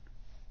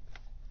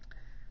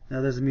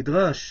 Now there's a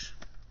midrash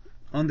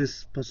on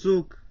this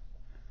pasuk.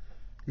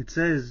 It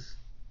says,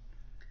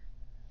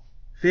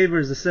 favor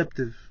is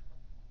deceptive.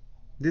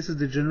 This is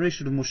the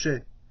generation of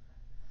Moshe.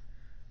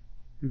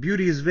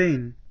 Beauty is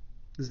vain.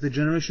 This is the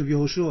generation of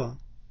Yehoshua,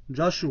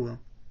 Joshua.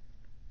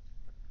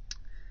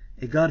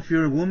 A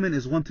God-fearing woman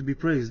is one to be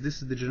praised.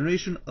 This is the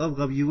generation of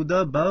Rabbi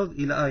Yehuda bar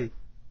Ilai.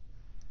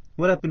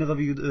 What happened to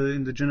Rabbi Yehuda,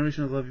 in the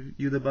generation of Rabbi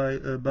Yehuda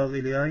bar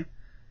Ilai? It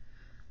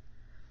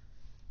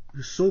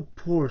was so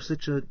poor,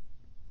 such a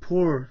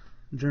poor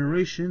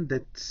generation,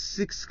 that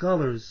 6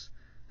 scholars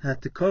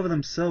had to cover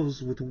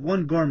themselves with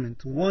one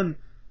garment, one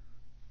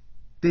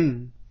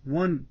thing,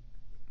 one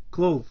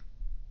cloth,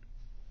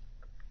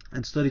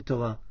 and study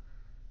Torah.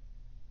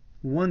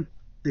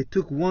 They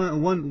took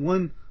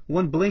one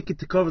blanket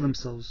to cover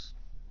themselves.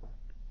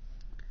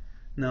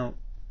 Now,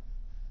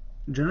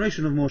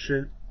 generation of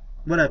Moshe,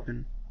 what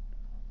happened?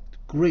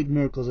 Great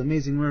miracles,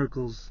 amazing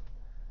miracles.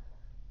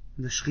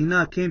 The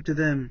Shekhinah came to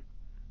them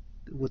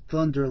with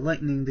thunder,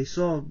 lightning. They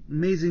saw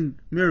amazing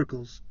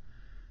miracles.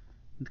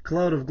 The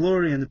cloud of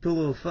glory and the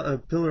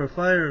pillar of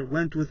fire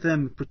went with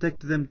them,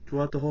 protected them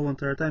throughout the whole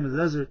entire time in the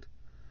desert.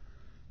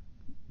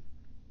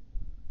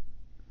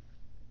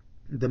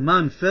 The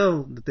man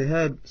fell, that they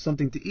had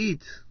something to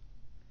eat.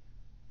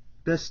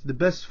 The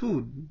best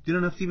food. You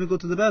don't have to even go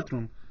to the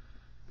bathroom.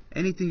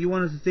 Anything you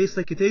wanted to taste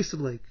like, it tasted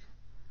like.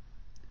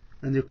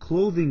 And their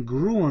clothing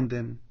grew on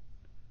them.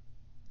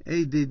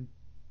 Their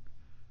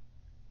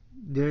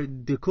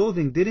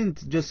clothing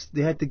didn't just,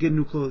 they had to get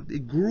new clothes.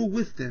 It grew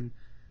with them.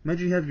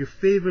 Imagine you have your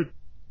favorite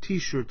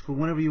t-shirt from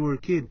whenever you were a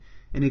kid,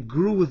 and it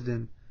grew with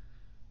them.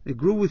 It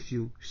grew with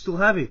you. You still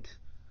have it.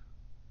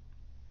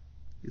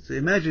 So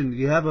imagine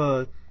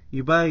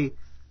you buy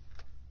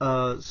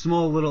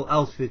small little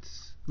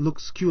outfits.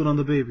 Looks cute on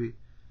the baby.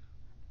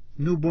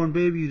 Newborn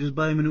baby, you just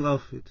buy him a new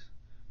outfit,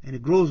 and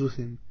it grows with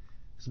him.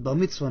 It's bar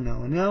mitzvah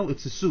now, and now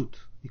it's a suit.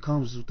 He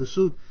comes with the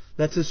suit.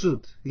 That's a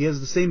suit. He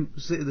has the same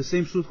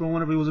suit from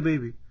whenever he was a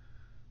baby,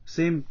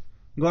 same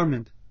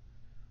garment.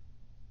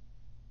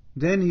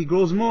 Then he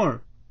grows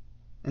more,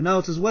 and now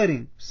it's his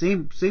wedding.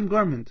 Same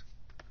garment,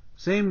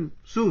 same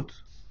suit,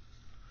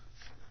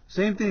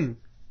 same thing.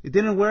 It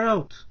didn't wear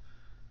out.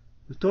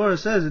 The Torah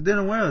says it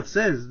didn't wear out.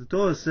 The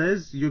Torah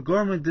says your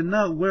garment did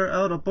not wear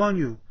out upon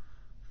you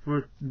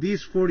for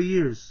these 40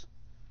 years.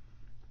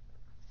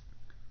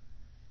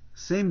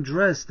 Same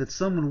dress that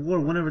someone wore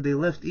whenever they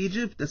left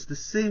Egypt, that's the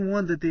same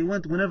one that they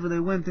went whenever they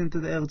went into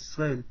the Eretz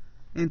Israel,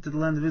 into the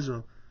land of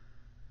Israel.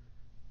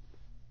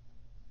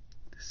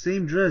 The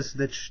same dress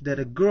that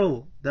a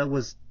girl that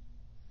was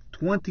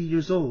 20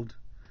 years old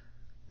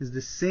is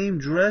the same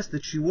dress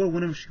that she wore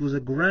whenever she was a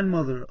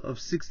grandmother of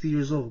 60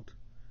 years old.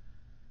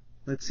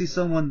 Let's see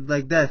someone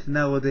like that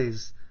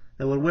nowadays,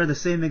 that would wear the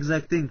same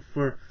exact thing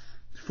for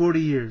 40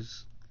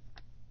 years.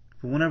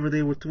 From whenever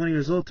they were 20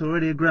 years old to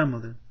already a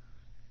grandmother.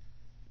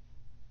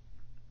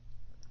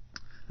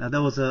 Now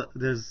there's a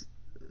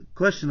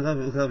question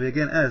Rabbi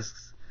again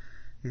asks.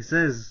 He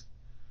says,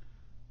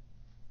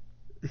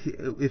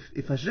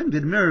 if Hashem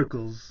did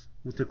miracles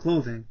with their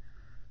clothing,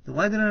 then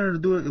why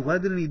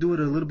didn't He do it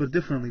a little bit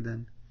differently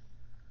then?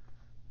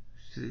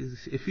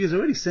 If He is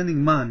already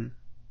sending man,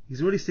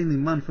 He's already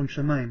sending man from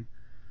Shamayim,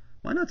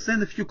 why not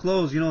send a few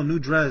clothes, new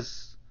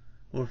dress,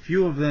 or a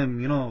few of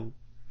them,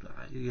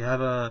 you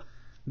have a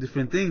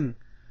different thing,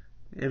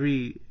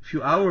 every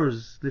few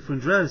hours,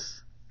 different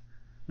dress.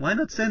 Why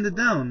not send it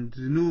down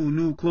to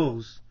new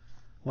clothes?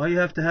 Why you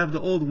have to have the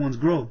old ones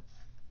grow?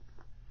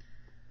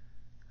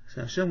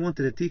 So Hashem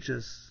wanted to teach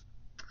us,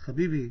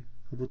 Habibi,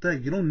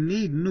 Habutai, you don't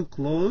need new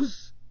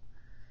clothes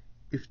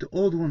if the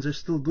old ones are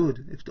still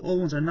good, if the old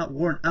ones are not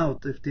worn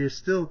out, if they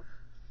still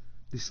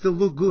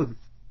look good.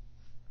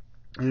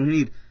 You don't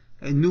need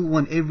a new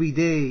one every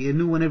day, a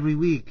new one every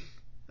week,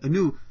 a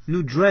new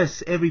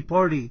dress every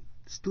party.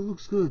 It still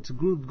looks good. It's a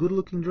good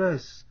looking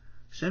dress.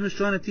 Hashem is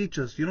trying to teach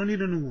us, you don't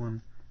need a new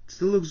one. It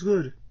still looks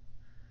good.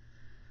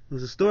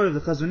 There's a story of the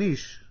Chazon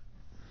Ish.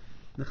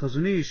 The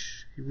Chazon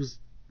Ish, he was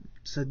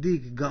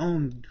tzaddik,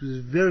 gaon, he was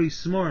very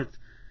smart,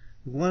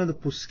 one of the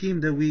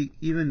poskim that we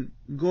even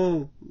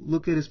go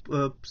look at his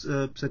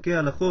psakei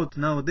halachot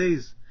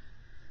nowadays.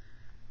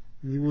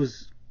 He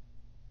was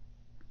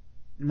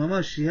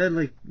mamash.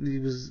 He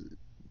was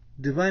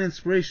divine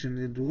inspiration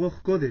in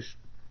Ruach Kodesh.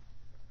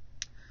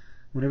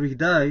 Whenever he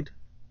died,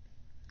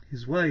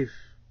 his wife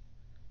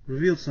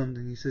revealed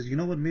something. He says, "You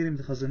know what made him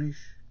the Chazon Ish?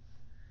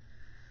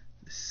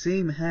 The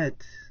same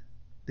hat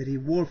that he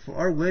wore for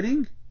our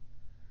wedding,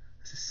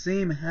 it's the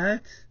same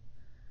hat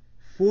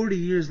 40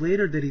 years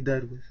later that he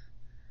died with.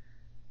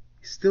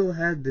 He still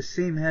had the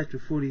same hat for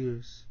 40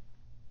 years."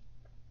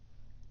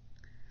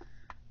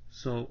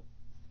 So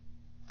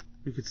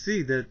we could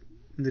see that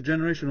in the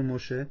generation of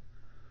Moshe,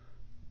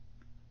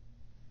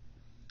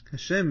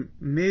 Hashem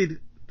made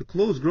the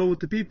clothes grow with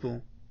the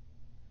people.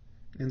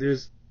 And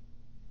there's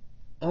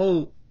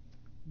all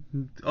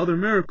other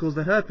miracles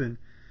that happen.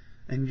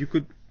 And you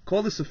could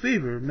call this a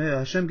favor.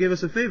 Hashem gave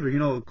us a favor.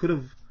 It could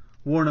have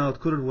worn out,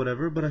 could have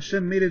whatever, but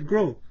Hashem made it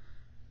grow.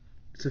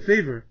 It's a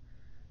favor.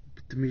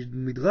 But the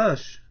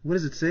Midrash, what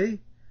does it say? It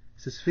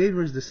says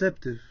favor is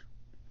deceptive.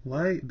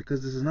 Why?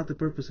 Because this is not the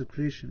purpose of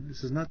creation.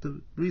 This is not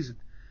the reason.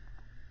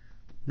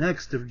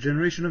 Next, the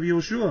generation of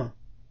Yehoshua.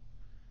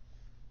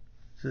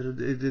 So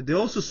they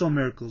also saw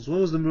miracles. What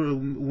was the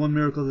one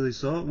miracle that they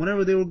saw?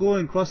 Whenever they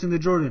were crossing the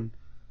Jordan.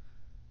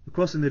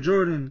 Crossing the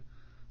Jordan,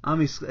 Am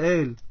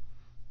Yisrael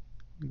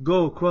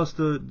go across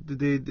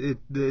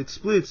it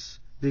splits.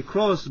 They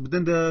cross, but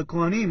then the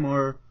Kohanim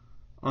are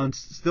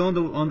still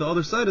on the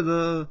other side of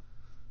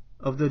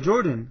the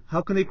Jordan.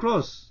 How can they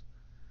cross?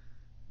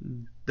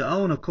 The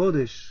Aron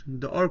HaKodesh,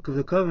 the Ark of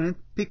the Covenant,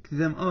 picked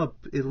them up.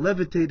 It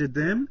levitated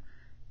them,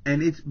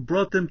 and it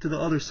brought them to the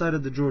other side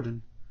of the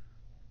Jordan.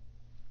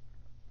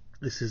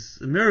 This is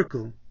a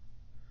miracle.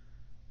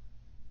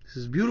 This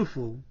is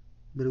beautiful,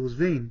 but it was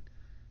vain.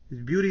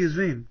 Its beauty is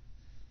vain.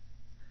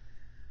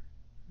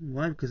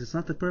 Why? Because it's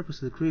not the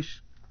purpose of the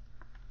creation.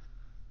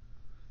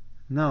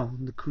 Now,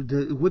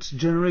 which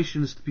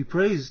generation is to be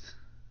praised?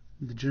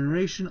 The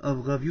generation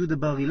of Rav Yehuda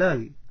Bar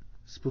Ilai is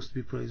supposed to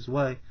be praised.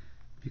 Why?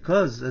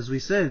 Because, as we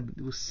said,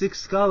 it was 6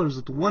 scholars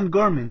with one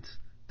garment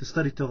to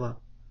study Torah.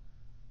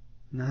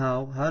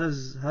 Now, how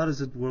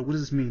does it work? What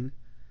does this mean?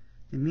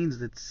 It means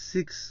that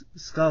 6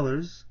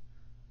 scholars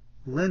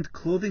lent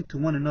clothing to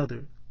one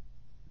another.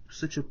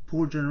 Such a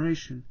poor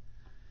generation.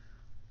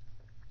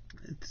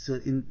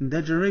 In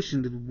that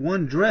generation,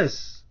 one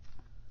dress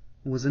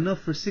was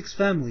enough for 6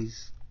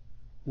 families.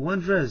 One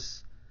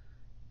dress.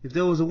 If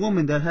there was a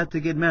woman that had to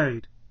get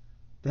married,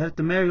 they had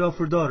to marry off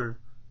her daughter,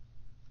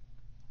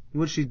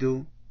 what did she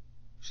do?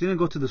 She didn't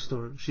go to the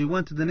store. She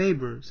went to the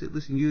neighbor. Said,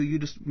 "Listen, you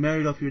just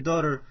married off your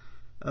daughter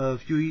a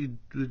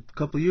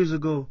couple years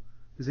ago.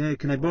 Say,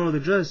 can I borrow the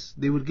dress?"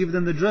 They would give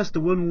them the dress. The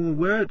woman will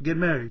wear it, get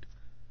married.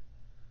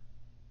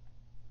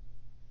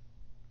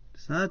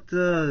 It's not.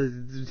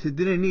 They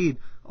didn't need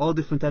all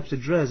different types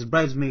of dress,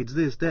 bridesmaids,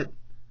 this, that.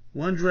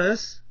 One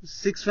dress,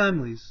 6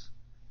 families.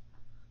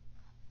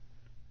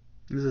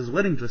 This is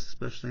wedding dress,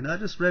 especially, not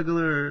just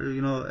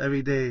regular,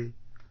 everyday.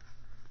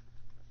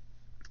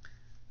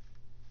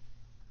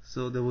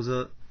 So there was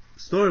a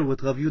story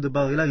with Rav Yehuda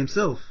Bar Ilai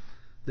himself,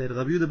 that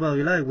Rav Yehuda Bar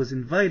Ilai was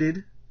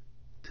invited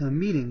to a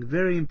meeting,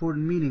 very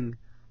important meeting,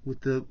 with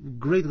the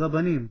great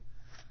Rabbanim,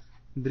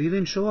 but he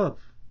didn't show up.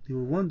 They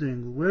were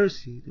wondering, where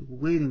is he? They were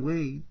waiting,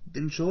 he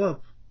didn't show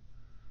up.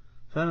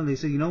 Finally they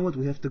said, you know what,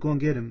 we have to go and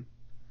get him.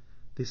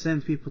 They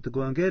sent people to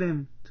go and get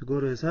him, to go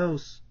to his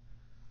house.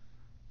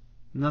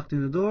 Knocked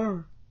on the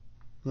door.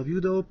 Rav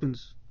Yehuda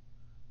opens.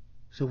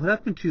 So what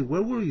happened to you?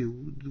 Where were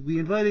you? We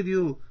invited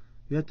you.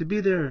 You had to be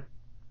there.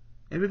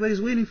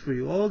 Everybody's waiting for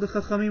you. All the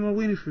Chachamim are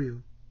waiting for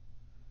you.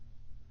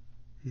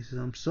 He says,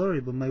 I'm sorry,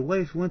 but my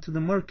wife went to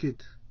the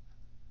market,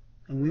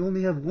 and we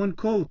only have one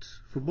coat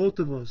for both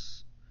of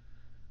us.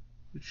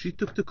 She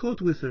took the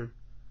coat with her.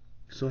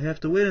 So I have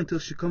to wait until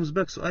she comes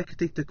back so I can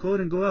take the coat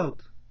and go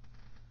out.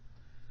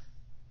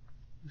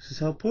 This is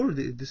how poor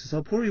he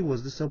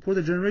was. This is how poor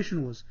the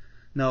generation was.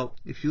 Now,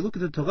 if you look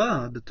at the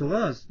Torah,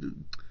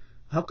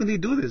 how can they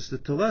do this? The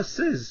Torah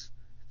says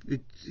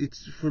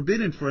it's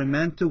forbidden for a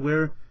man to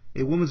wear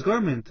a woman's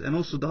garment, and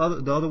also the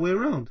other way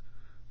around,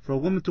 for a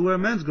woman to wear a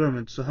man's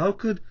garment. So how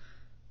could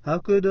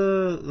Rav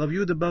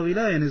Yehuda Bar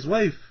Ilai and his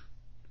wife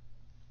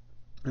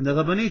and the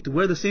Rabbanit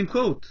wear the same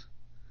coat?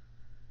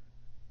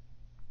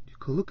 You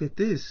could look at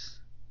this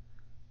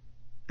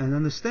and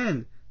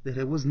understand that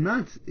it was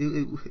not.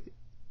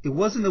 It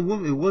wasn't a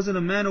woman. It wasn't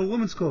a man or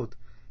woman's coat.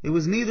 It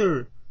was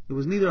neither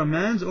a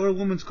man's or a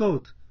woman's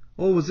coat.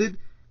 What was it?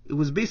 It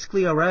was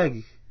basically a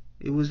rag.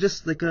 It was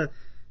just like it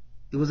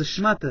was a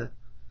shmata,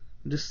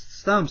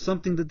 just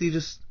something that they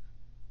just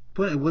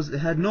put. It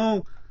had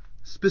no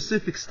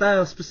specific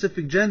style,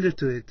 specific gender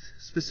to it,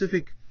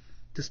 specific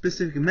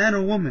man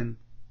or woman.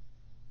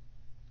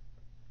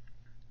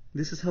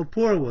 This is how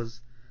poor it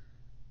was.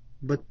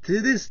 But to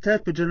this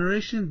type of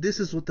generation, this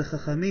is what the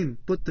Chachamim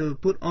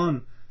put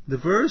on the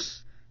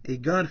verse. A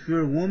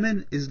God-fearing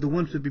woman is the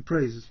one to be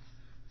praised.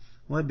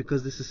 Why?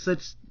 Because this is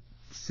such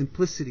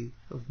simplicity,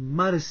 of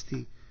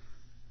modesty,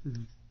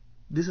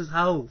 This is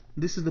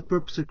the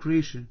purpose of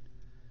creation.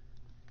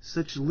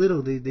 Such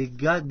little, they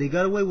got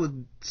away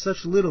with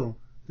such little.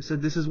 They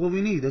said, this is what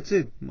we need, that's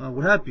it,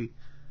 we're happy.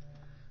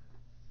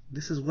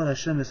 This is what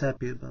Hashem is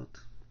happy about.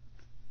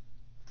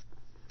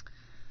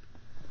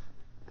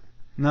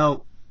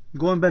 Now,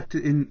 going back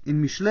to in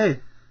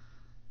Mishlei,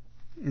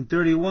 in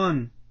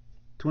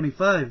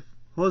 31:25,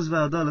 Hoz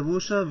v'ada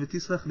levusha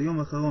v'tislach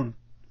liyom acharon.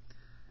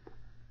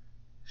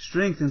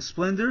 Strength and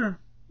splendor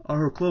are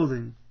her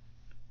clothing.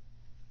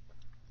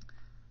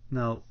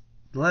 Now,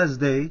 the last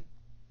day,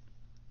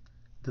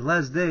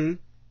 the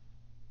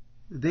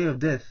day of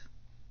death.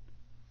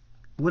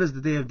 What is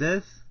the day of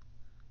death?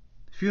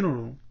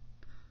 Funeral.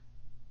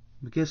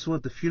 But guess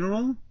what? The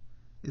funeral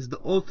is the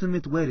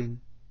ultimate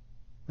wedding.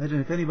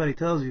 Imagine if anybody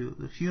tells you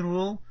the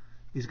funeral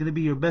is going to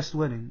be your best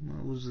wedding. Well,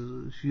 it was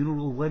a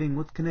funeral, wedding,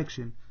 what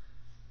connection?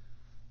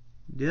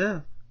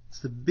 Yeah,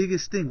 it's the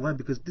biggest thing. Why?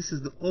 Because this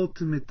is the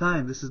ultimate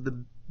time. This is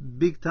the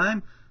big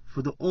time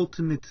for the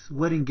ultimate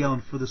wedding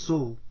gown for the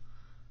soul,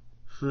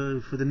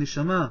 for the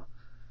neshama.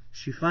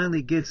 She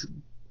finally gets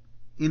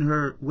in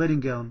her wedding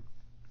gown,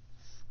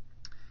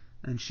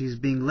 and she's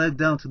being led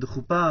down to the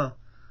chuppah,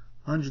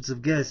 hundreds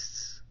of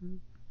guests.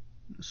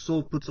 The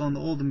soul puts on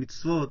all the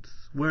mitzvot,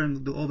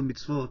 wearing all the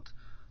mitzvot,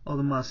 all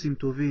the maasim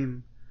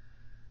tovim,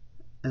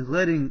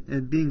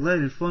 and being led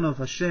in front of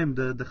Hashem,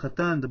 the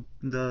chatan,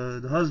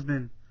 the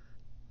husband,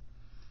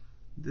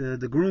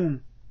 the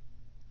groom.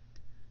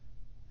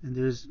 And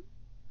there's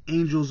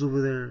angels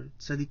over there,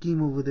 tzaddikim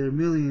over there,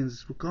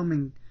 millions who are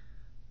coming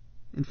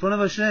in front of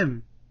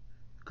Hashem,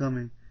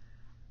 coming.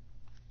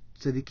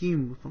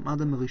 Tzaddikim from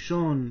Adam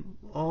Rishon,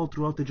 all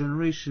throughout the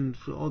generation,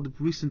 for all the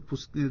recent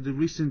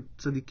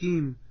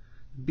tzaddikim,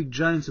 big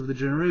giants of the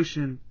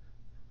generation,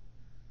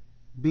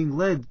 being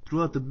led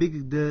throughout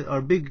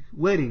our big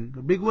wedding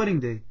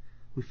day.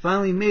 We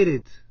finally made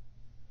it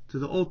to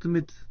the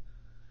ultimate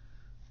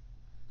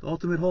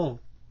hall.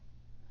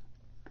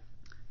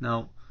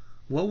 Now,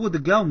 what would the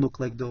gown look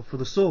like though for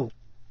the soul?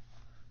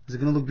 Is it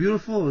going to look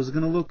beautiful, or is it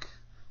going to look...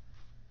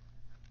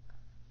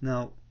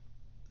 Now,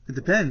 it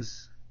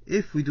depends.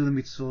 If we do the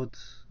mitzvot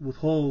with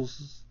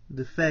holes,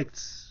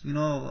 defects, I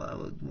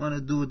want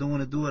to do it, don't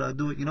want to do it, I'll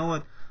do it. You know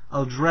what?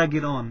 I'll drag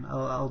it on.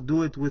 I'll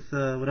do it with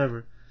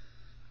whatever.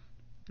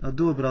 I'll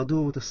do it, but I'll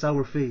do it with a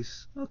sour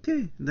face.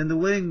 Okay. Then the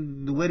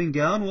wedding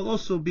gown will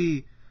also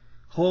be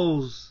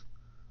holes.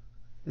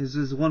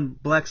 Is one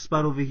black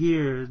spot over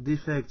here,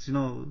 defects.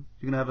 You're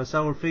gonna have a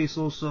sour face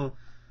also.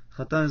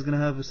 Chatan is gonna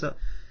have a sour.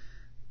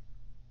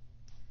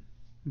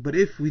 But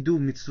if we do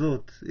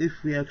mitzvot,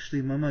 if we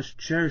actually mamash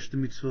cherish the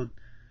mitzvot,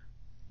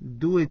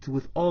 do it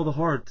with all the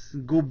heart,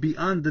 go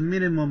beyond the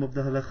minimum of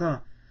the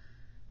halakha,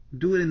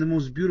 do it in the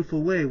most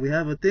beautiful way. We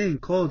have a thing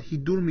called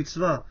hidur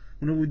mitzvah.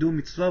 Whenever we do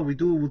mitzvah, we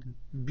do it with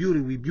beauty.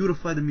 We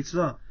beautify the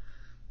mitzvah.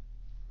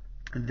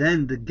 And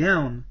then the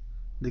gown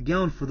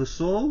for the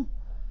soul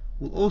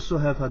will also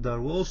have hadar,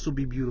 will also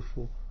be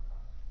beautiful.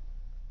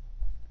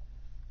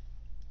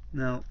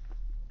 Now,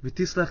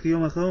 v'tislach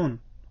liyom acharon.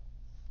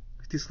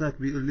 V'tislach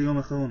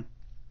liyom acharon.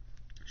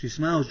 She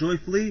smiles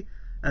joyfully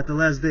at the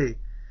last day.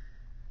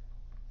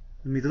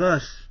 The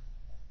Midrash,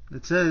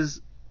 it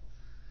says,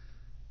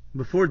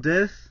 before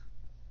death,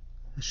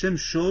 Hashem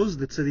shows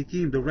the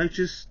tzaddikim, the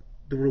righteous,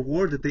 the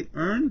reward that they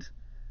earned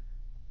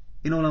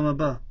in Olam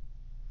Haba.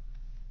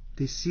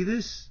 They see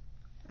this,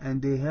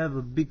 and they have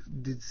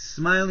they're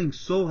smiling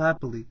so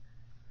happily.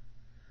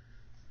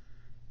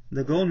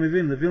 The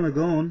Vilna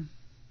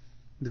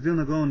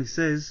Gaon, he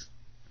says,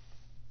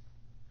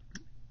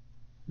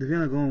 the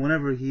Vilna Gaon,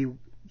 whenever he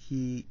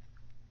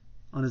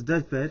on his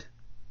deathbed,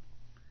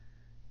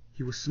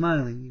 he was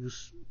smiling.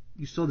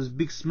 You saw this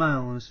big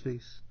smile on his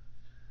face.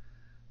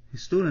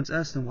 His students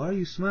asked him, "Why are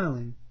you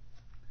smiling?"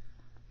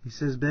 He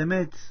says,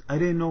 "Be'emet, I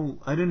didn't know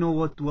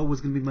what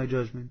was going to be my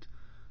judgment.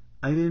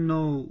 I didn't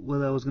know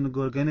whether I was going to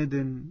go to Gan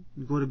Eden,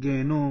 go to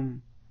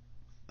Gehenom.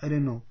 I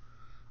didn't know.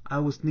 I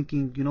was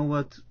thinking, you know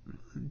what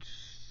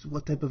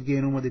type of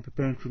Gehenom are they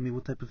preparing for me?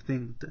 What type of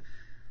thing?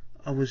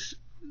 I was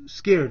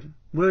scared.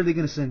 Where are they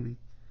going to send me?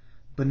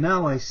 But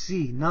now I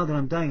see. Now that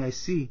I'm dying, I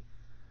see.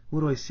 What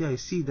do I see? I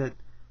see that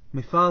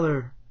my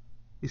father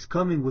is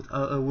coming with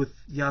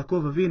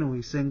Yaakov Avinu.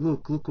 He's saying,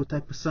 look what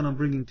type of son I'm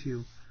bringing to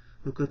you.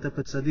 Look what type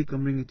of tzaddik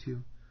I'm bringing to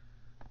you."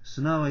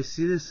 So now I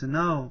see this, and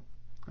now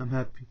I'm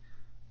happy.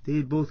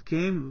 They both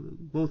came,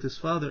 both his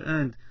father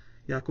and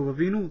Yaakov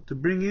Avinu, to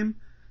bring him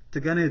to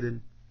Gan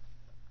Eden.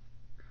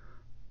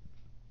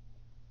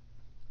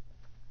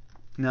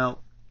 Now,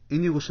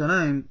 in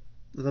Yerushalayim,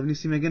 Rav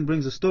Nisim again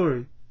brings a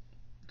story.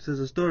 It says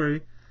a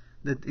story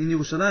that in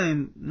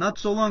Yerushalayim, not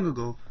so long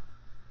ago,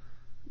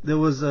 there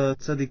was a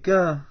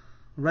tzaddikah,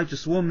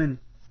 righteous woman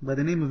by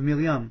the name of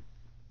Miriam.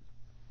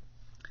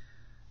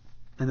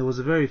 And there was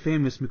a very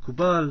famous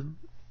Mikubal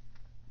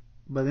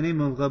by the name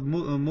of Rab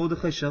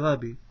Mordechai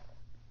Sharabi.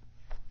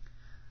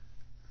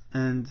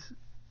 And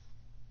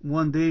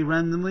one day,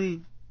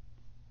 randomly,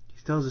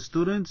 he tells the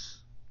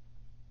students,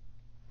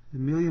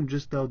 Miriam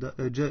just died.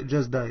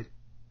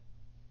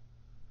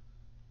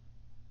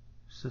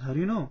 He said, "How do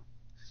you know?"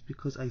 He It's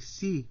because I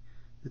see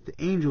that the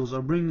angels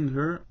are bringing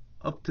her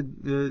up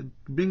to,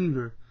 bringing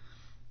her.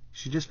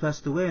 She just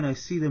passed away, and I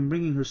see them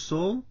bringing her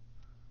soul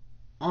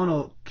on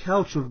a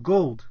couch of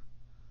gold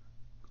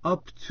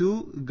up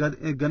to Gan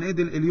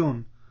Eden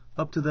Elyon,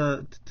 up to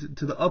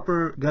the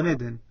upper Gan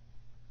Eden,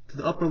 to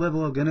the upper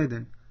level of Gan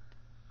Eden.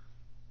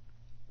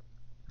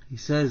 He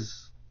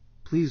says,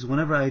 please,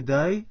 whenever I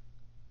die,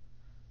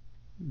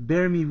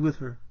 bury me with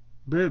her.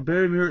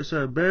 Bury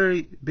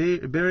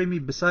me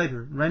beside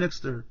her, right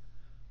next to her.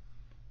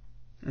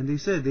 And they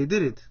said, they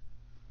did it.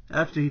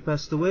 After he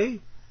passed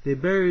away, they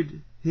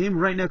buried him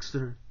right next to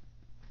her.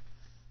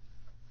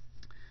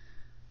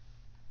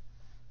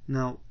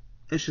 Now,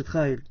 Eshet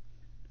Chayil,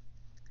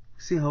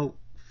 see how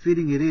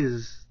fitting it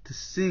is to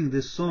sing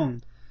this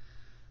song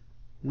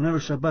whenever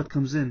Shabbat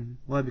comes in.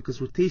 Why?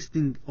 Because we're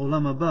tasting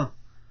Olam Haba.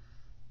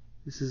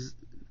 This is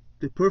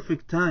the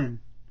perfect time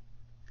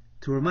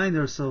to remind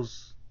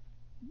ourselves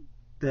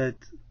that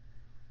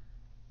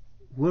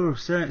whoever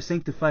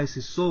sanctifies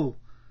his soul,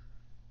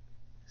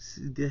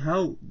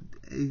 how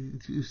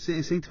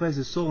sanctifies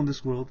his soul in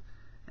this world,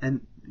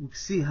 and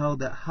see how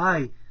that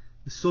high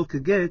the soul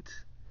could get,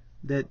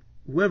 that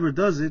whoever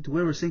does it,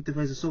 whoever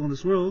sanctifies his soul in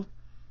this world,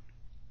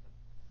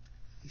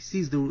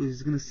 he's going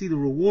to see the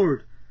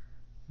reward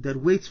that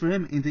waits for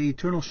him in the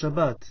eternal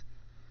Shabbat.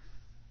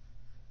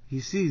 He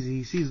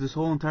sees this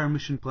whole entire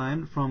mission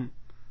plan from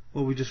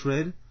what we just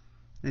read,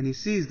 and he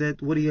sees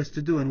that what he has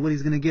to do and what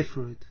he's going to get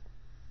for it.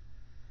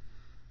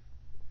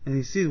 And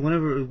he sees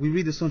whenever we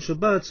read this on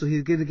Shabbat, so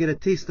he's going to get a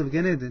taste of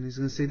Gan Eden. He's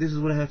going to say, this is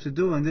what I have to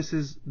do, and this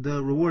is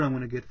the reward I'm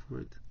going to get for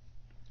it.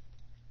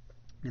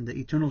 And the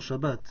eternal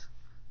Shabbat,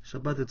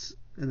 that's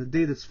in the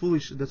day that's fully,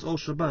 that's all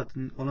Shabbat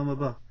in Olam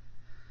Haba.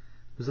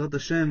 B'ezrat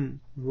Hashem,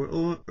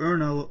 we'll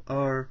earn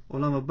our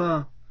Olam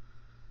Haba,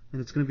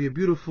 and it's going to be a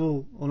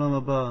beautiful Olam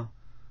Haba.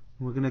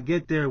 We're going to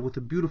get there with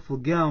a beautiful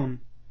gown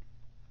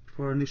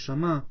for our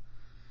neshama,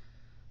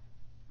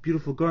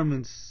 beautiful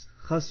garments.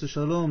 Chas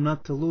v'shalom,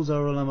 not to lose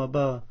our Olam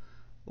Haba,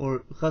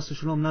 or Chas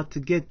v'shalom, not to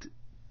get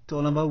to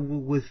Olam Haba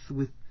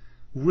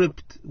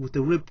with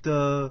the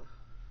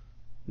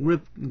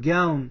ripped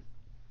gown,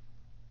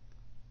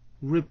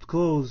 ripped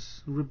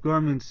clothes, ripped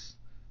garments,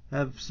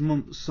 have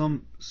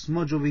some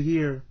smudge over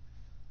here.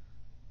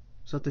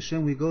 B'ezrat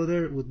Hashem, we go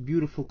there with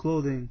beautiful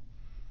clothing.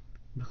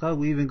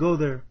 We even go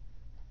there.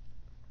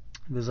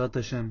 B'ezrat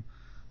Hashem.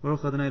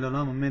 Baruch Adonai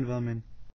L'olam, Amen v'Amen.